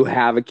 you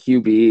have a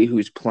QB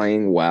who's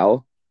playing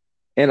well.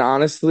 And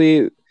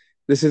honestly,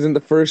 this isn't the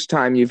first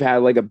time you've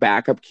had like a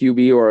backup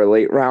QB or a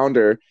late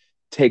rounder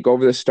take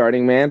over the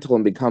starting mantle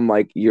and become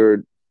like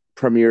your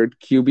premier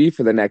QB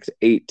for the next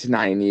 8 to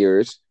 9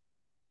 years.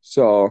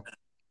 So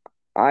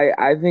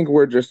I think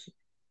we're just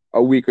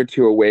a week or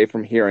two away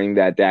from hearing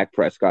that Dak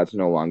Prescott's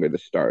no longer the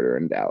starter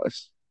in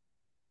Dallas.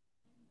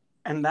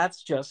 And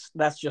that's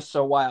just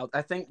so wild.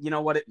 I think, you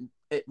know what,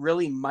 it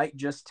really might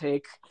just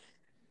take,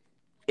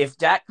 if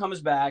Dak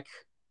comes back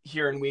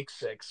here in week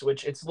 6,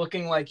 which it's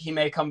looking like he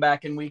may come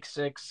back in week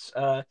 6.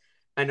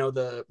 I know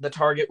the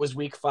target was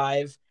week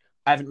 5.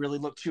 I haven't really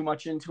looked too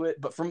much into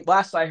it, but from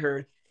last I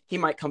heard, he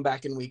might come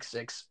back in week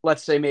 6.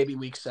 Let's say maybe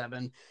week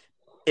 7.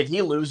 If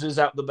he loses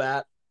out the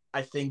bat,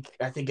 I think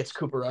it's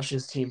Cooper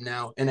Rush's team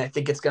now, and I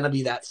think it's going to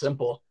be that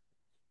simple.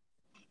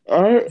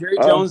 Jerry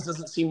Jones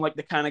doesn't seem like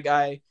the kind of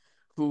guy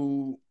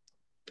who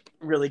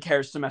really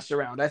cares to mess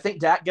around. I think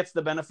Dak gets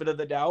the benefit of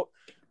the doubt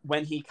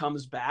when he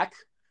comes back,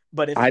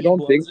 but if he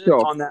blows it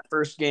on that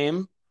first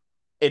game,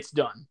 it's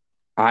done.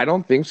 I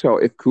don't think so.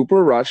 If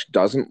Cooper Rush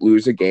doesn't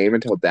lose a game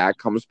until Dak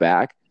comes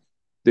back,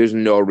 there's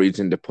no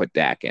reason to put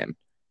Dak in.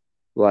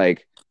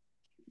 Like,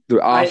 the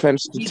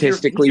offense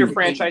statistically, he's your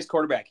franchise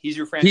quarterback. He's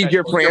your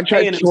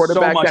franchise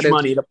quarterback so much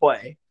money to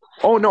play.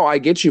 Oh no, I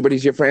get you, but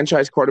he's your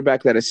franchise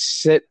quarterback that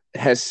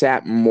has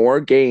sat more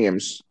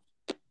games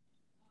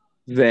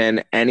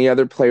than any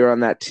other player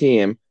on that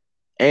team,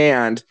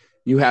 and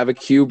you have a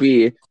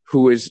QB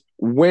who is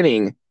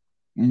winning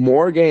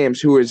more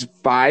games, who is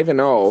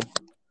 5-0.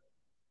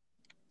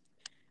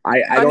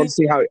 I don't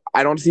see how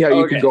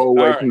you can go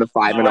away from the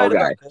 5-0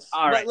 guy.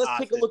 All right, let's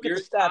take a look at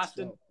the stats.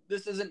 Austin,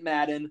 this isn't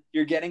Madden.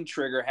 You're getting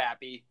trigger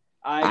happy.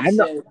 I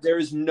said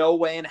there's no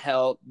way in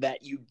hell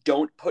that you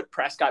don't put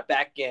Prescott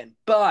back in.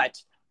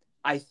 But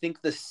I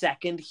think the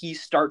second he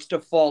starts to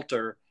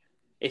falter,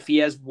 if he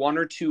has 1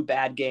 or 2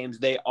 bad games,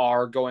 they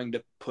are going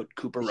to put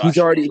Cooper Rush.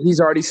 He's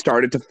already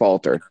started to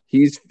falter.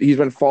 He's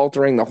been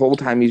faltering the whole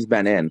time he's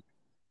been in.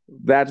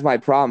 That's my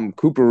problem.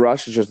 Cooper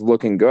Rush is just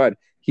looking good.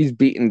 He's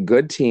beaten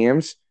good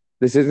teams.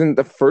 This isn't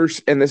the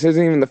first, and this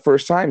isn't even the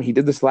first time. He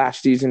did this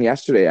last season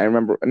yesterday. I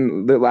remember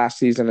the last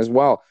season as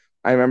well.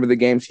 I remember the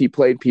games he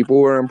played.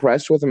 People were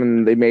impressed with him,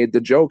 and they made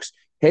the jokes.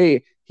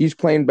 Hey, he's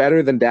playing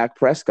better than Dak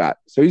Prescott.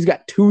 So he's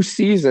got 2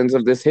 seasons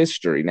of this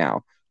history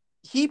now.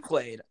 He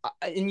played,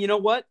 and you know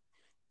what?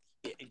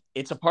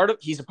 He's a part of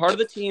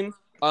the team.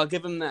 I'll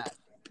give him that.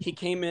 He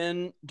came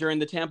in during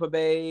the Tampa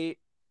Bay.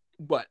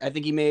 I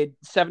think he made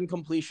 7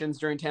 completions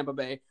during Tampa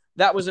Bay.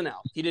 That was an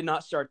L. He did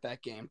not start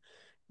that game.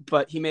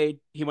 But he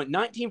went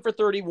 19 for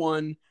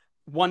 31,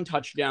 1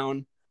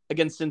 touchdown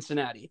against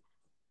Cincinnati.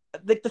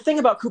 The thing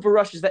about Cooper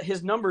Rush is that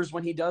his numbers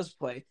when he does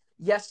play,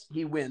 yes,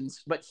 he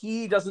wins, but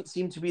he doesn't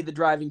seem to be the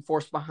driving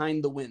force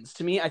behind the wins.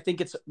 To me, I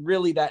think it's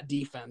really that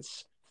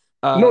defense.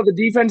 No, the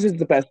defense is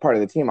the best part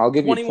of the team. I'll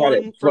give you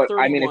credit. For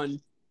 31 I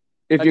mean,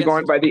 if you're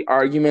going by the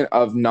argument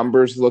of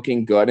numbers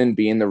looking good and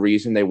being the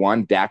reason they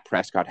won, Dak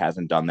Prescott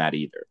hasn't done that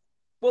either.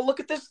 Well, look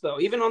at this, though.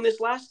 Even on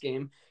this last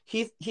game,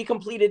 he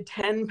completed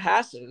 10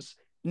 passes.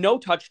 No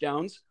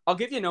touchdowns. I'll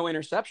give you no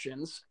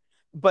interceptions,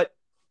 but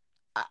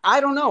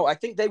I don't know. I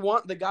think they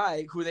want the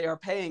guy who they are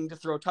paying to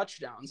throw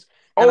touchdowns.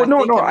 I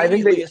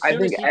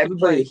think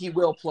everybody he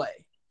will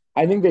play.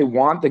 I think they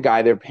want the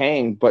guy they're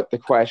paying, but the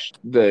question,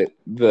 the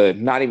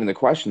not even the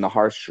question, the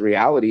harsh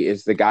reality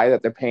is the guy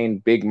that they're paying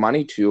big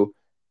money to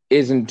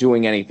isn't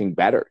doing anything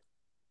better.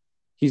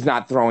 He's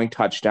not throwing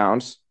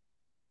touchdowns.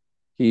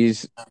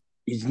 He's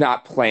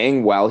not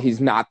playing well.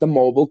 He's not the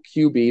mobile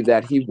QB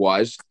that he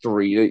was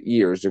 3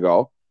 years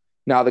ago.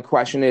 Now the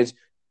question is,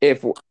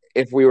 if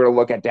we were to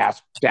look at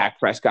Dak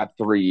Prescott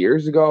 3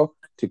 years ago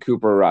to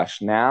Cooper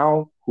Rush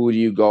now, who do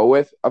you go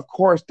with? Of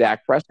course,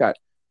 Dak Prescott.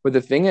 But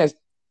the thing is,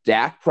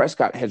 Dak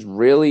Prescott has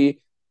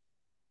really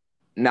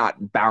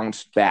not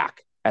bounced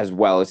back as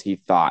well as he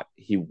thought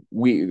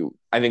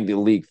I think the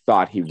league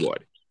thought he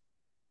would.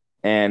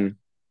 And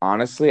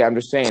honestly, I'm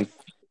just saying,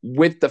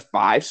 with the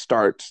 5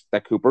 starts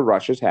that Cooper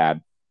Rush has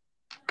had,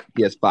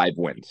 he has 5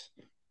 wins.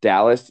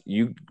 Dallas,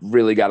 you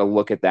really got to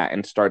look at that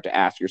and start to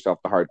ask yourself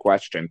the hard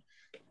question.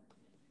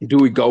 Do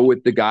we go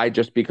with the guy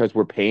just because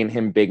we're paying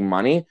him big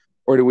money,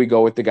 or do we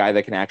go with the guy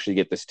that can actually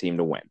get this team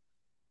to win?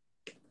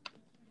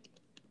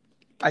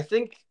 I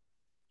think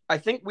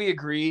we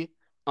agree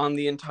on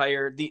the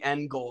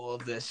end goal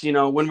of this. You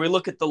know, when we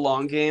look at the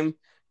long game,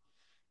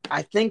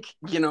 I think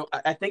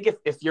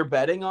if you're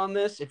betting on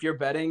this, if you're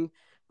betting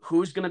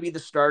who's going to be the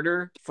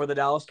starter for the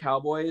Dallas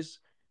Cowboys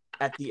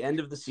at the end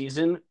of the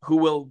season, who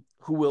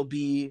will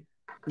be,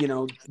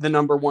 the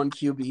number 1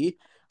 QB,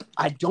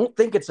 I don't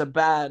think it's a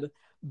bad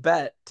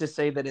bet to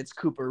say that it's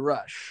Cooper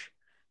Rush.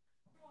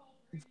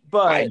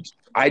 But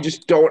I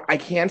just don't. I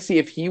can't see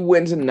if he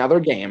wins another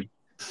game,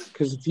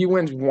 because if he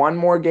wins one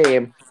more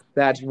game,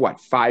 that's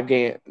what, 5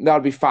 games. That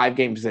would be 5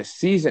 games this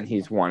season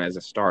he's won as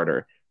a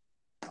starter.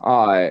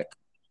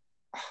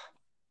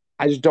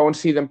 I just don't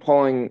see them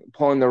pulling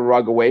the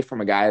rug away from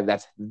a guy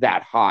that's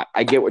that hot.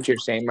 I get what you're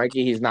saying,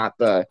 Mikey. He's not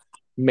the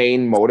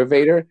main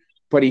motivator,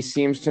 but he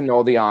seems to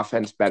know the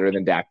offense better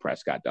than Dak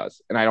Prescott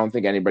does. And I don't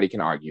think anybody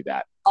can argue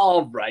that.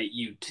 All right,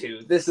 you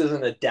two. This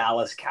isn't a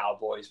Dallas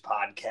Cowboys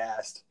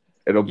podcast.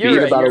 It'll be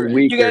in about a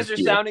week. You guys are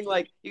sounding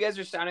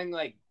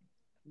like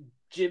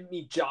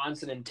Jimmy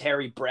Johnson and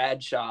Terry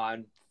Bradshaw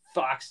on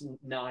Fox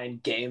 9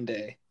 Game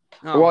Day.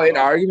 Oh, Well, in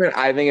God. argument,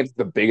 I think it's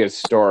the biggest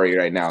story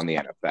right now in the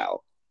NFL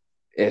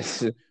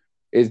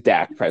is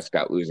Dak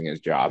Prescott losing his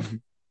job.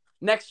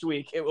 Next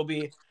week, it will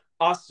be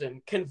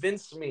Austin,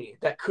 convince me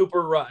that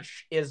Cooper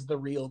Rush is the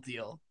real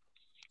deal.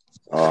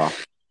 Oh,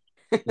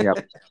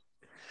 yep.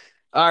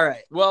 All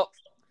right. Well,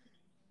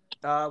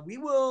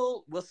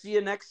 we'll see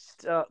you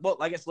next. Well,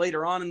 I guess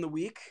later on in the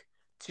week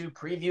to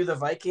preview the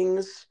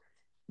Vikings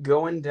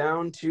going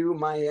down to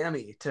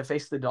Miami to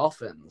face the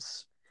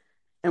Dolphins,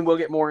 and we'll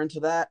get more into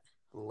that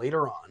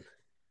later on.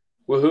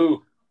 Woohoo!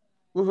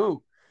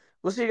 Woohoo!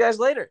 We'll see you guys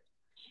later.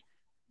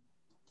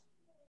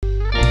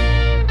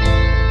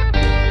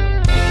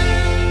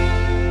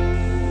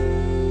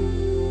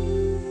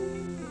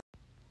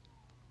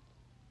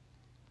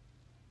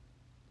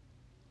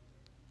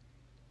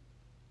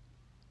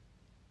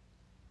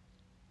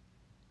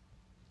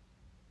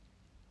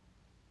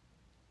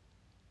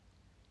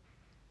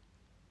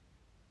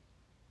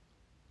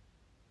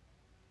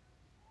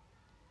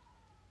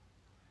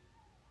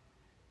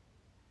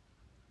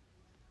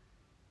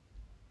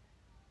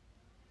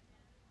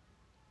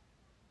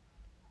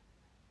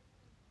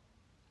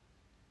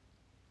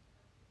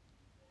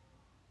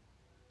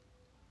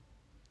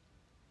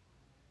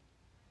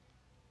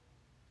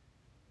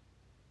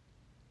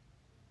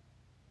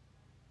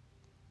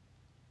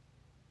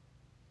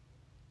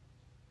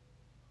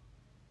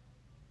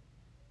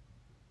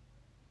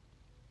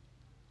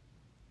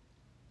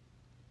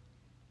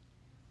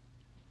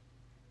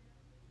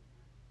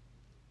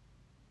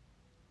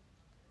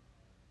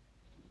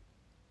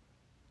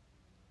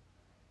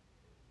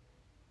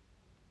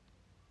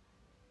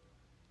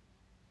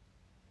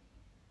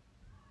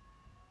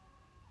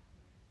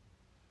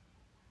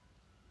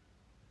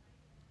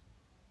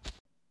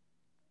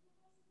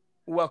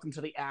 Welcome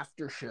to the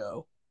after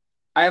show.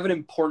 I have an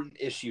important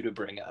issue to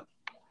bring up.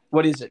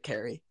 What is it,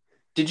 Carrie?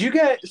 Did you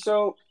get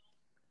so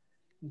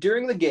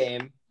during the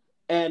game,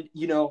 and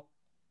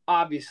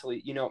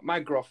obviously, my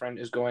girlfriend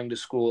is going to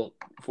school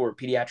for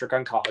pediatric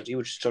oncology,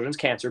 which is children's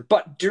cancer.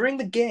 But during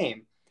the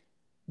game,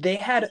 they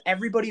had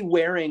everybody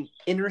wearing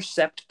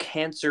Intercept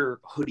Cancer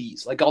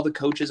hoodies. Like all the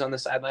coaches on the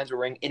sidelines were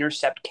wearing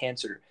Intercept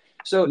Cancer.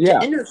 So Yeah.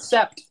 to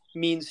intercept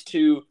means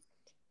to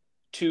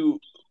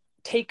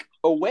take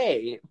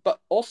away, but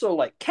also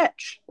like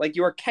catch. Like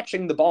you are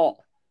catching the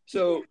ball.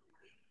 So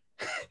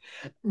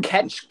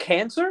catch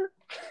cancer?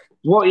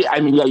 Well, yeah, I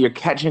mean, yeah, you're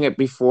catching it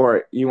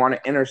before you want to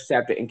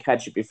intercept it and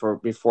catch it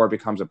before it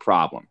becomes a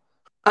problem.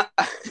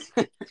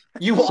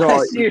 You want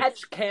So- to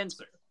catch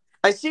cancer.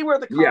 I see where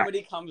the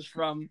comedy comes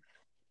from.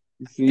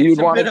 So It's you'd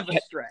a want bit to of a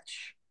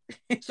stretch.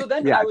 So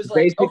then Yeah, I was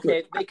like, basically-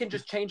 okay, they can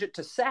just change it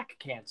to sack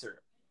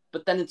cancer.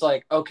 But then it's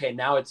like, okay,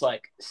 now it's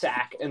like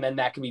sack, and then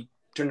that can be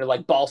turned to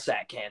like ball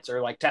sack cancer,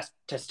 like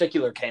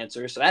testicular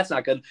cancer. So that's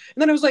not good. And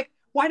then I was like,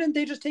 why didn't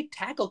they just take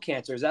tackle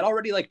cancer? Is that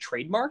already like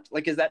trademarked?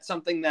 Like, is that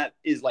something that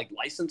is like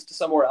licensed to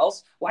somewhere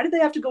else? Why did they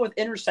have to go with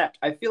intercept?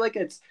 I feel like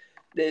it's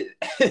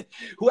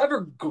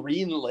whoever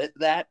greenlit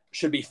that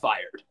should be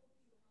fired.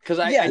 Because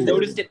I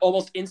noticed it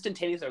almost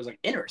instantaneously. I was like,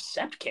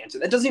 intercept cancer?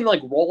 That doesn't even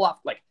like roll off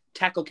like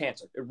tackle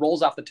cancer. It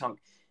rolls off the tongue.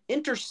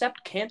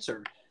 Intercept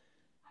cancer.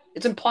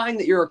 It's implying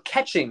that you're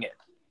catching it.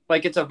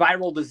 Like it's a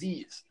viral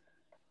disease.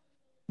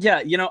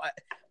 Yeah,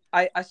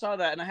 I saw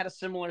that and I had a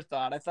similar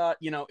thought. I thought,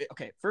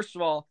 okay, first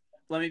of all,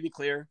 let me be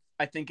clear.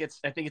 I think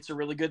it's a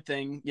really good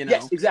thing,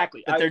 Yes,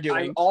 exactly. that they're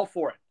doing. I'm all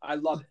for it. I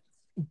love it.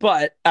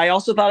 But I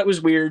also thought it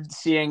was weird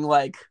seeing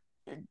like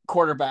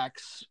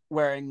quarterbacks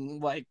wearing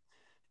like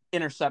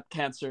intercept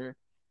cancer,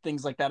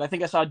 things like that. I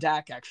think I saw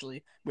Dak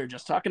actually. We were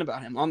just talking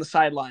about him on the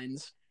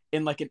sidelines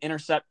in like an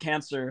intercept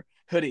cancer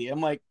hoodie. I'm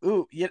like,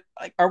 ooh, yeah,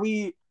 like are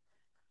we?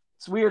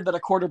 It's weird that a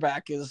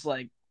quarterback is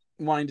like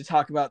wanting to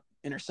talk about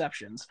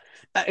interceptions.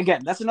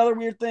 Again, that's another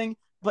weird thing.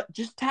 But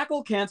just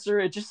tackle cancer.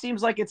 It just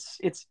seems like it's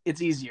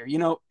easier.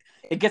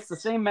 It gets the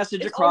same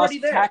message It's across. already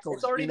there. Tackles,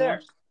 It's already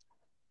there.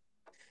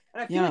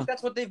 And I feel like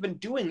that's what they've been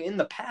doing in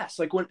the past.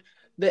 Like when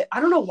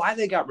I don't know why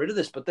they got rid of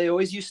this, but they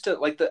always used to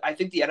I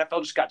think the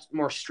NFL just got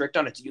more strict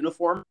on its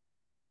uniform.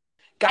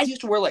 Guys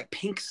used to wear like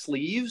pink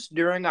sleeves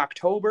during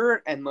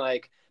October and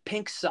like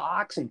pink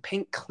socks and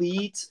pink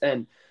cleats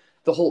and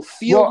the whole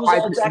field was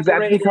all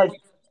decorated.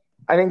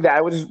 I think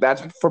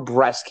that's for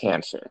breast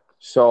cancer.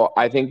 So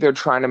I think they're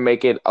trying to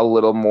make it a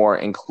little more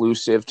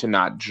inclusive to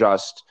not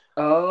just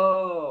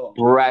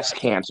breast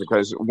cancer,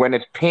 because when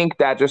it's pink,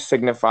 that just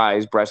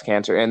signifies breast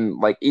cancer, and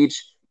like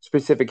each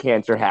specific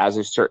cancer has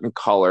a certain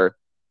color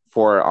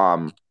for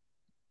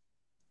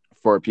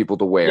people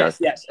to wear.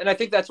 Yes, and I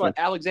think that's why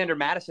Alexander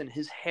Madison,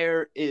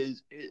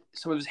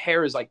 some of his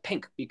hair is like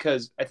pink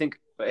because I think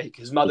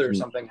his mother or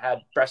something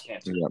had breast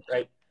cancer,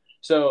 right?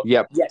 So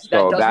yes,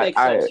 that does make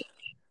sense.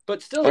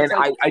 But still, it's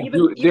like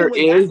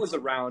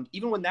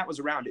even when that was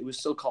around, it was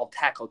still called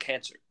tackle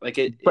cancer. Like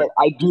But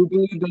I do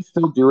believe they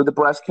still do the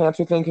breast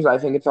cancer thing because I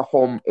think it's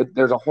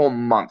there's a whole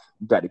month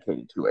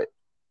dedicated to it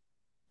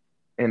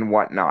and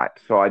whatnot.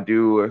 So I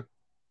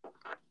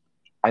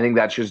think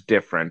that's just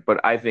different.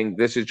 But I think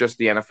this is just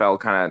the NFL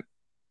kind of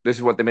This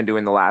is what they've been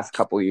doing the last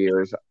couple of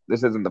years.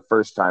 This isn't the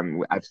first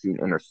time I've seen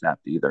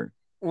intercept either.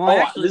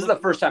 Well, This is the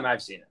first time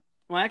I've seen it.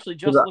 Well, I actually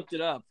just looked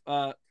it up.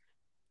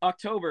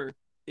 October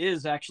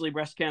is actually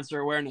Breast Cancer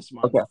Awareness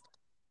Month. Okay.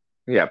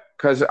 Yeah,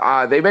 because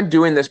they've been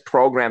doing this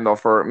program though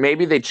for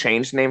maybe they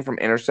changed the name from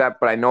intercept,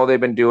 but I know they've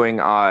been doing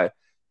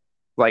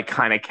like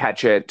kind of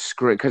catch it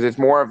screen because it's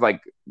more of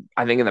like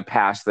I think in the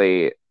past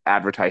they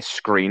advertise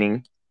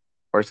screening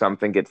or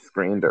something gets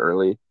screened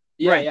early.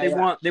 Yeah,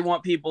 right. They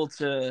want people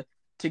to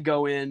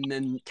go in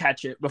and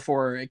catch it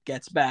before it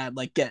gets bad,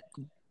 like get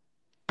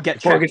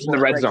before it gets in the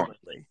red zone.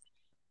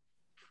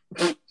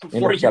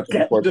 Before you get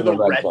to the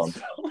red zone.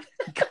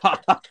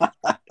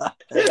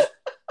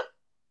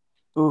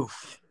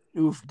 Oof.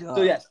 Duh.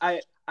 So yes,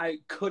 I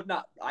could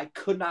not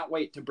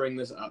wait to bring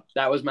this up.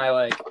 That was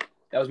my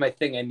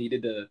thing I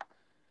needed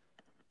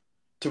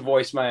to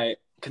voice my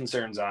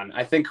concerns on.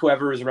 I think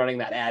whoever is running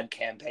that ad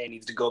campaign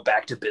needs to go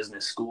back to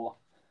business school.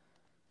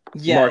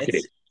 Yeah,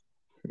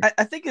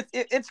 I think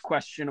it's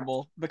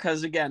questionable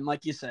because again,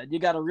 like you said, you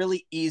got a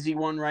really easy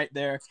one right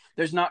there.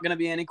 There's not going to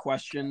be any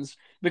questions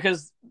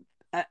because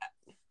I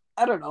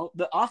don't know,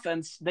 the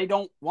offense, they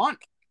don't want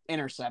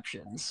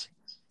interceptions.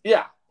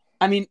 Yeah.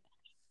 I mean,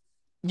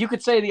 you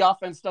could say the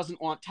offense doesn't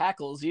want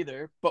tackles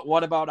either, but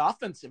what about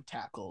offensive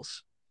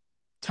tackles?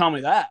 Tell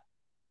me that.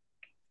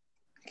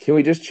 Can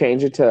we just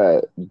change it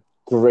to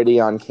gritty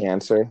on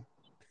cancer?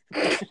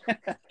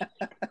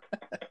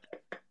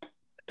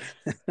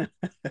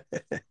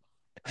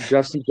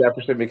 Justin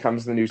Jefferson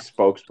becomes the new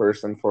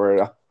spokesperson for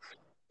it.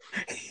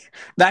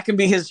 That can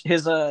be his he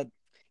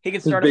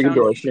can start a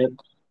foundation.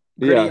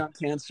 Gritty on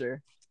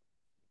cancer.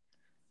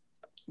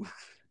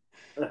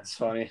 That's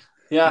funny.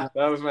 Yeah,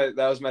 that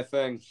was my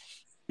thing.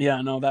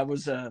 Yeah, no,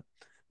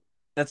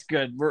 that's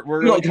good. We're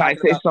really can I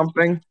say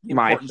something?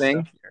 My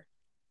thing.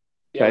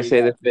 Can I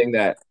say the thing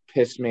that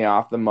pissed me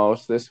off the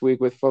most this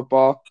week with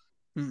football?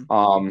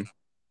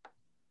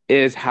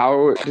 Is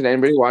how did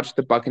anybody watch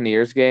the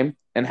Buccaneers game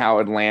and how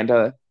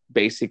Atlanta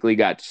basically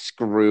got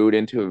screwed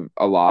into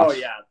a loss? Oh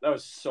yeah, that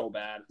was so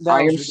bad.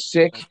 I am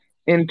sick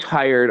and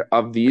tired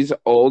of these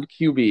old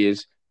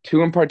QBs.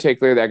 Two in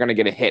particular that are going to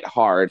get a hit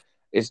hard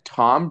is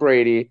Tom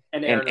Brady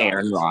and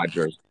Aaron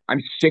Rodgers.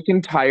 I'm sick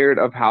and tired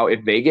of how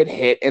if they get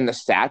hit and the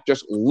sack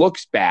just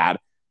looks bad,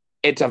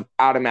 it's an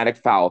automatic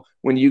foul.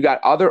 When you got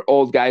other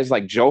old guys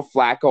like Joe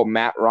Flacco,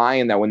 Matt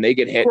Ryan, that when they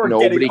get hit,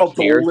 nobody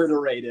cares.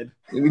 Obliterated.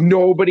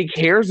 Nobody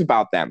cares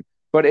about them.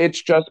 But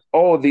it's just,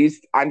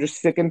 I'm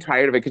just sick and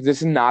tired of it because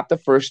this is not the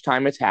first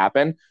time it's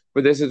happened,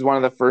 but this is one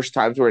of the first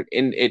times where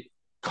it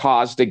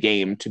caused a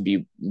game to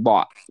be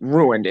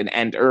ruined and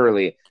end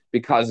early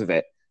because of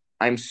it.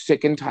 I'm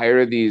sick and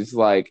tired of these,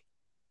 like,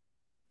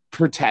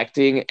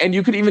 protecting. And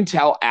you could even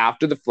tell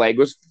after the flag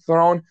was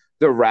thrown,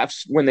 the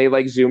refs, when they,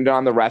 like, zoomed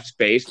on the ref's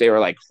face, they were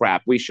like,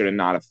 crap, we should have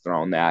not have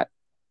thrown that.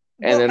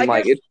 And then,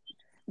 like, it's...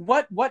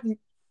 What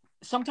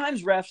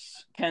sometimes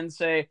refs can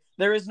say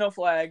there is no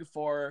flag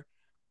for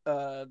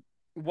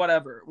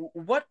whatever.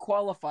 What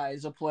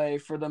qualifies a play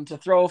for them to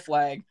throw a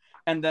flag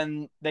and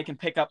then they can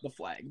pick up the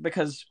flag?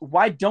 Because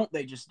why don't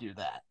they just do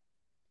that?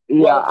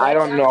 Yeah, I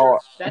don't know.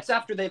 That's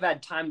after they've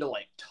had time to,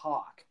 like,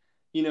 talk.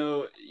 You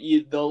know,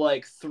 they'll,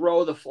 like,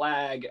 throw the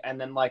flag, and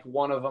then, like,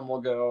 one of them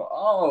will go,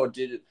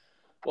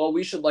 well,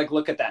 we should, like,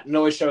 look at that. And it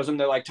always shows them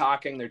they're, like,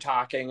 they're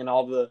talking, and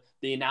all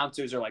the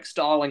announcers are, like,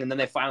 stalling, and then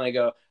they finally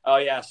go, oh,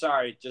 yeah,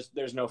 sorry, just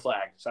there's no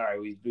flag.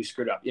 Sorry, we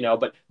screwed up, you know.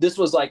 But this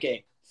was, like,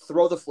 a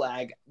throw the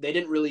flag. They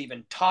didn't really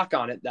even talk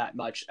on it that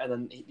much, and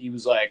then he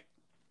was, like,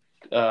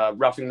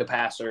 roughing the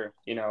passer,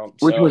 you know.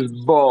 Which was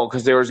bull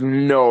because there was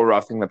no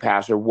roughing the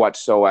passer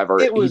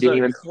whatsoever. It was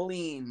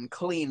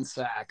clean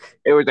sack.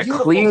 It was a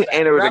clean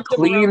and it was a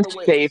clean,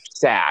 safe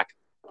sack.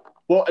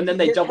 Well, and then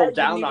they doubled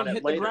down on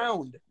it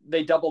later.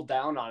 They doubled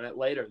down on it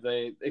later.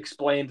 They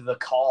explained the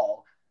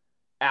call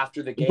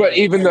after the game. But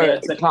even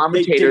the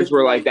commentators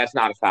were like, "That's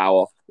not a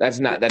foul.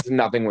 That's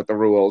nothing with the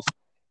rules."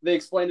 They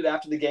explained it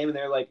after the game, and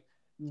they're like,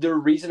 their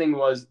reasoning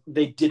was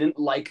they didn't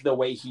like the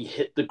way he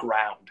hit the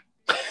ground.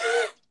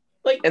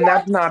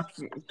 That's not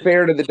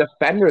fair to the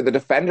defender. The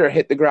defender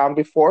hit the ground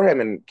before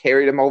him and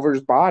carried him over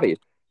his body.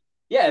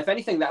 Yeah, if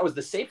anything, that was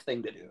the safe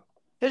thing to do.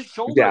 His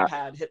shoulder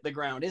pad hit the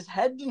ground. His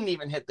head didn't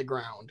even hit the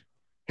ground.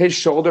 His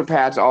shoulder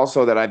pads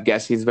also that I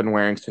guess he's been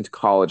wearing since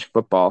college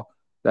football.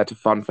 That's a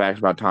fun fact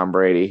about Tom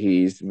Brady.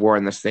 He's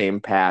worn the same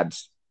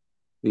pads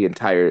the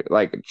entire,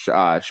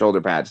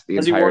 shoulder pads the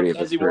entirety of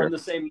his career.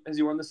 Has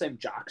he worn the same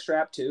jock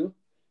strap too?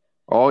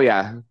 Oh,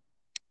 yeah.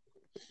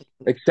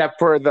 Except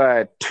for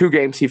the 2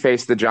 games he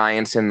faced the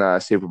Giants in the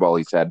Super Bowl,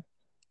 he said.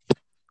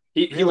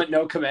 He went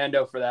no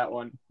commando for that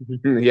one.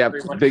 Yeah,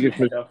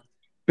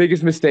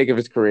 biggest mistake of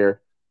his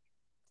career.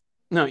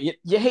 No, you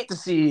hate to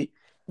see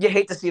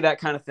that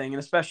kind of thing, and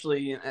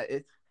especially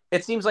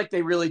it seems like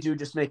they really do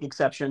just make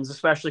exceptions,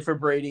 especially for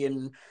Brady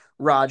and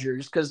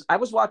Rodgers. Because I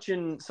was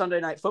watching Sunday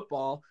Night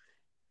Football,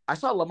 I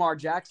saw Lamar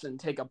Jackson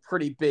take a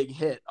pretty big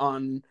hit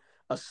on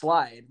a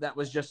slide that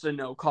was just a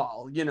no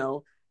call, you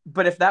know.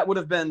 But if that would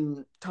have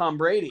been Tom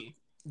Brady,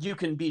 you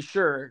can be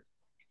sure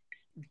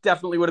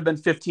definitely would have been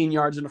 15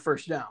 yards and a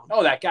first down.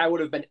 Oh, that guy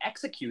would have been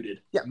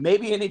executed. Yeah,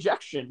 maybe an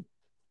ejection.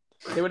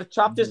 They would have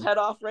chopped his head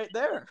off right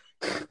there.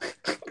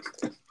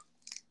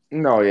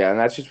 No, yeah, and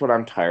that's just what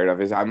I'm tired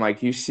of. Is I'm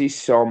like, you see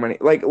so many.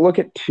 Like, look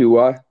at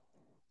Tua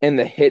and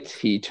the hits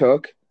he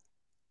took.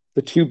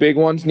 The two big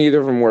ones, neither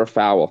of them were a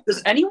foul.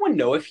 Does anyone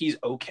know if he's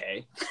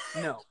okay?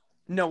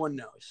 No one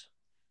knows,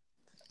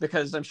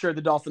 because I'm sure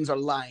the Dolphins are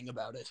lying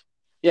about it.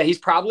 Yeah, he's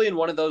probably in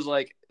one of those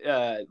like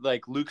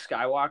Luke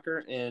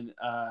Skywalker in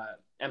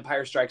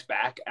Empire Strikes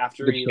Back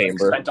after The he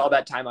chamber. spent all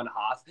that time on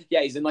Hoth.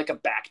 Yeah, he's in like a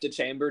back to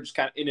chamber, just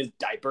kind of in his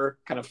diaper,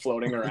 kind of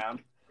floating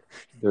around.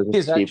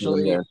 He's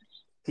actually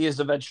he is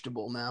a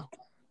vegetable now.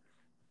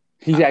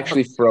 He's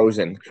actually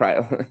frozen.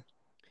 Try.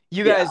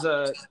 You guys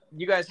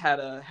had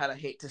a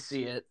hate to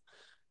see it.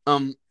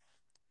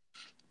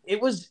 It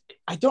was,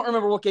 I don't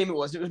remember what game it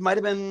was. It might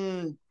have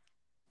been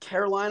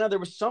Carolina. There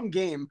was some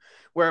game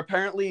where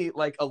apparently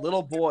like a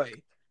little boy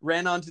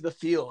ran onto the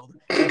field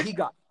and he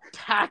got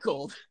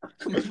tackled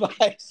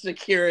by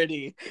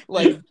security,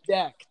 like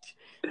decked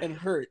and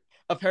hurt.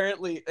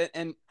 Apparently,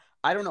 and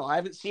I don't know. I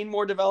haven't seen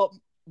more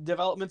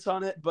developments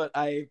on it, but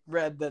I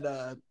read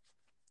that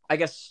I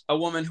guess a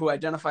woman who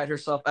identified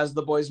herself as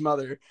the boy's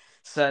mother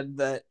said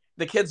that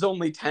the kid's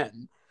only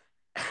 10.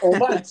 Oh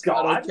my It's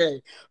not God.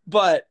 okay.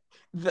 But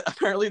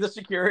apparently the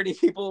security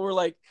people were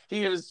like,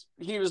 he was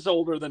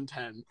older than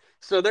 10.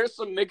 So there's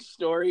some mixed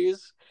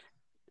stories.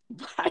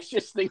 But I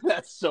just think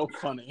that's so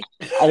funny.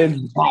 I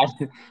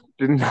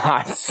did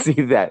not see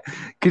that,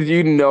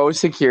 because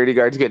security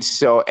guards get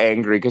so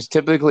angry because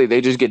typically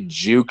they just get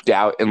juked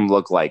out and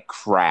look like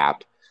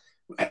crap.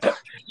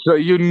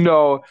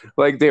 So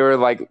like they were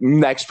like,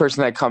 next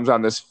person that comes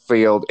on this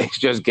field is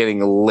just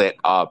getting lit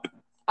up.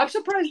 I'm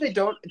surprised they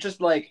don't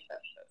just like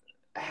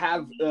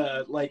have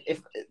like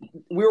if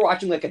we were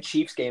watching like a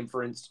Chiefs game,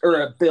 for instance,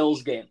 or a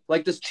Bills game,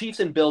 like this Chiefs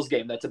and Bills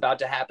game that's about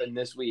to happen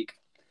this week.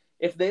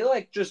 If they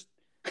like just,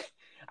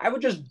 I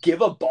would just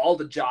give a ball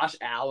to Josh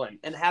Allen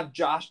and have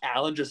Josh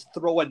Allen just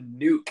throw a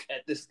nuke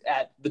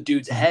at the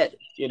dude's head.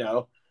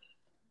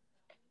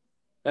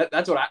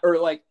 That's what or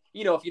like,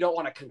 if you don't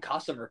want to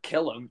concuss him or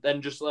kill him,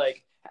 then just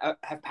like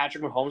have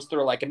Patrick Mahomes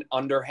throw like an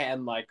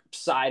underhand, like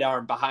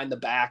sidearm behind the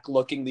back,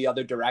 looking the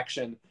other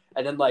direction.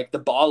 And then like the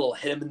ball will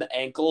hit him in the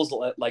ankles,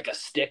 like a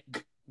stick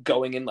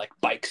going in like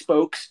bike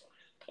spokes.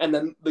 And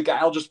then the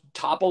guy will just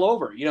topple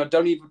over.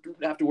 Don't even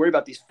have to worry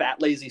about these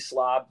fat, lazy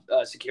slob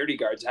security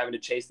guards having to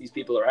chase these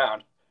people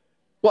around.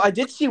 Well, I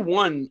did see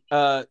one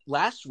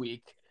last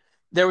week.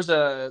 There was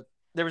a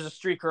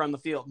streaker on the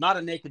field, not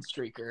a naked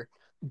streaker,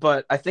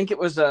 but I think it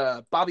was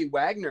Bobby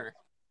Wagner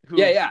who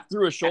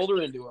threw a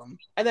shoulder into him.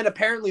 And then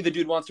apparently the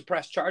dude wants to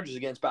press charges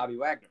against Bobby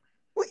Wagner.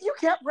 Well, you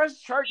can't press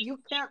charges. You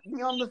can't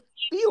be on the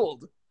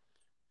field.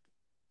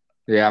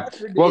 Yeah.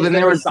 Well, then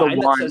there was the one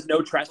that says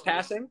no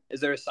trespassing. Is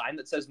there a sign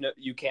that says no?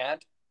 You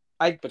can't.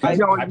 I've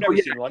never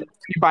seen one. When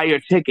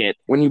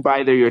you buy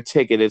your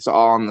ticket, it's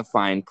all in the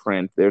fine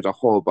print. There's a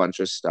whole bunch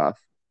of stuff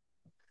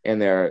in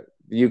there.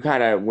 You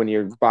kind of, when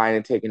you're buying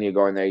a ticket and you're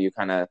going there, you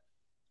kind of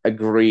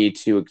agree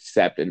to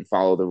accept and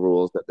follow the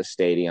rules that the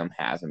stadium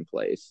has in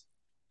place.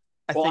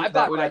 I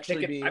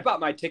bought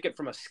my ticket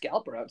from a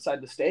scalper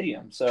outside the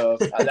stadium, so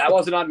that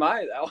wasn't on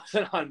my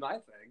thing.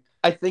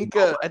 I think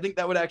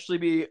that would actually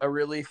be a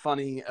really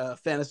funny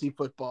fantasy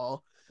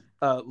football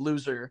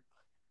loser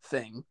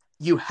thing.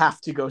 You have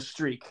to go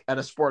streak at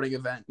a sporting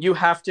event. You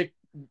have to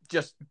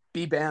just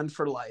be banned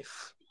for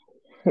life.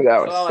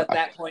 At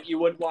that point, you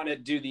wouldn't want to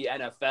do the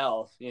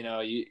NFL,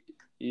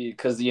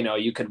 because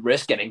you could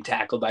risk getting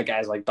tackled by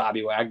guys like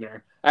Bobby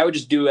Wagner. I would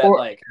just do it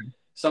like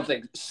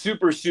something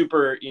super,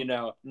 super,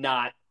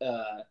 not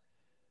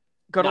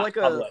go to like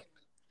a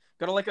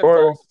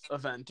golf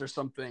event or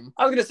something.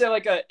 I was gonna say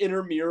like a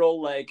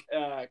intramural like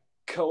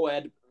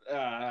co-ed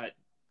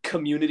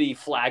community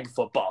flag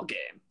football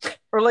game,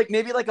 or like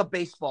maybe like a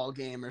baseball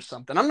game or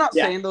something. I'm not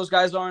saying those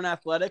guys aren't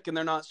athletic and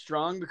they're not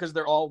strong, because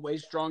they're all way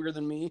stronger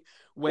than me,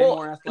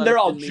 more athletic. They're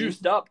all than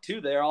juiced up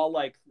too. They're all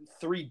like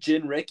 3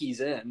 gin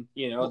Rickies in.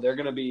 They're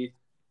gonna be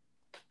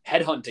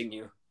headhunting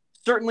you.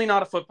 Certainly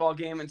not a football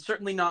game, and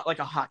certainly not like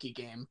a hockey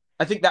game.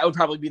 I think that would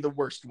probably be the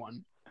worst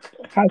one.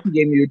 Hockey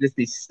game, you would just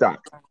be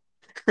stuck.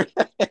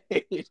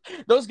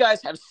 Those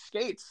guys have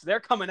skates. They're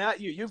coming at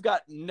you. You've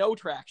got no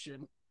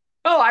traction.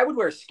 Oh, I would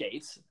wear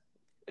skates.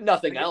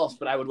 Nothing else,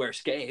 but I would wear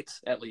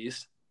skates at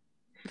least.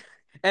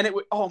 And it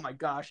would, oh my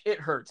gosh, it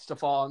hurts to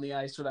fall on the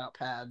ice without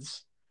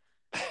pads.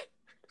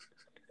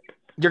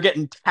 You're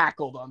getting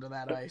tackled onto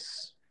that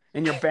ice,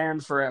 and you're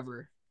banned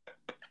forever.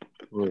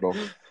 Brutal.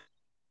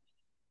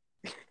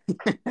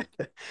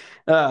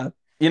 I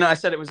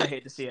said it was a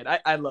hate to see it.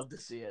 I love to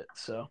see it.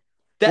 So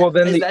is that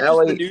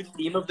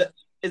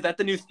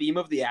the new theme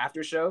of the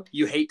after show?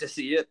 You hate to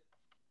see it.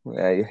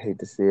 Yeah, you hate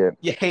to see it.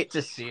 You hate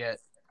to see it.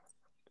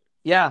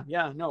 Yeah.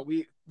 No,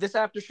 this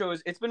after show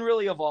it's been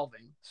really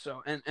evolving.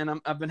 So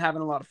and I've been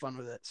having a lot of fun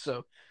with it.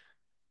 So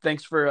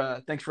thanks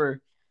for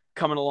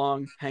coming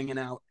along, hanging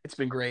out. It's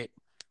been great.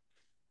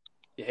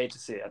 You hate to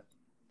see it.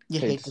 You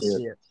hate to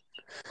see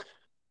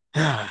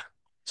it.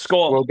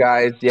 Skull. Well,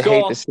 guys, you Skull.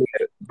 hate to see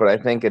it, but I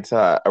think it's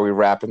are we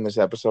wrapping this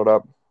episode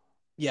up?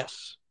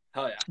 Yes.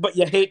 Hell yeah. But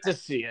you hate to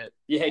see it.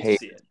 You hate to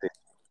see it.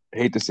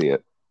 Hate to see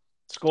it.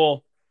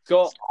 Skull.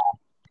 Skull.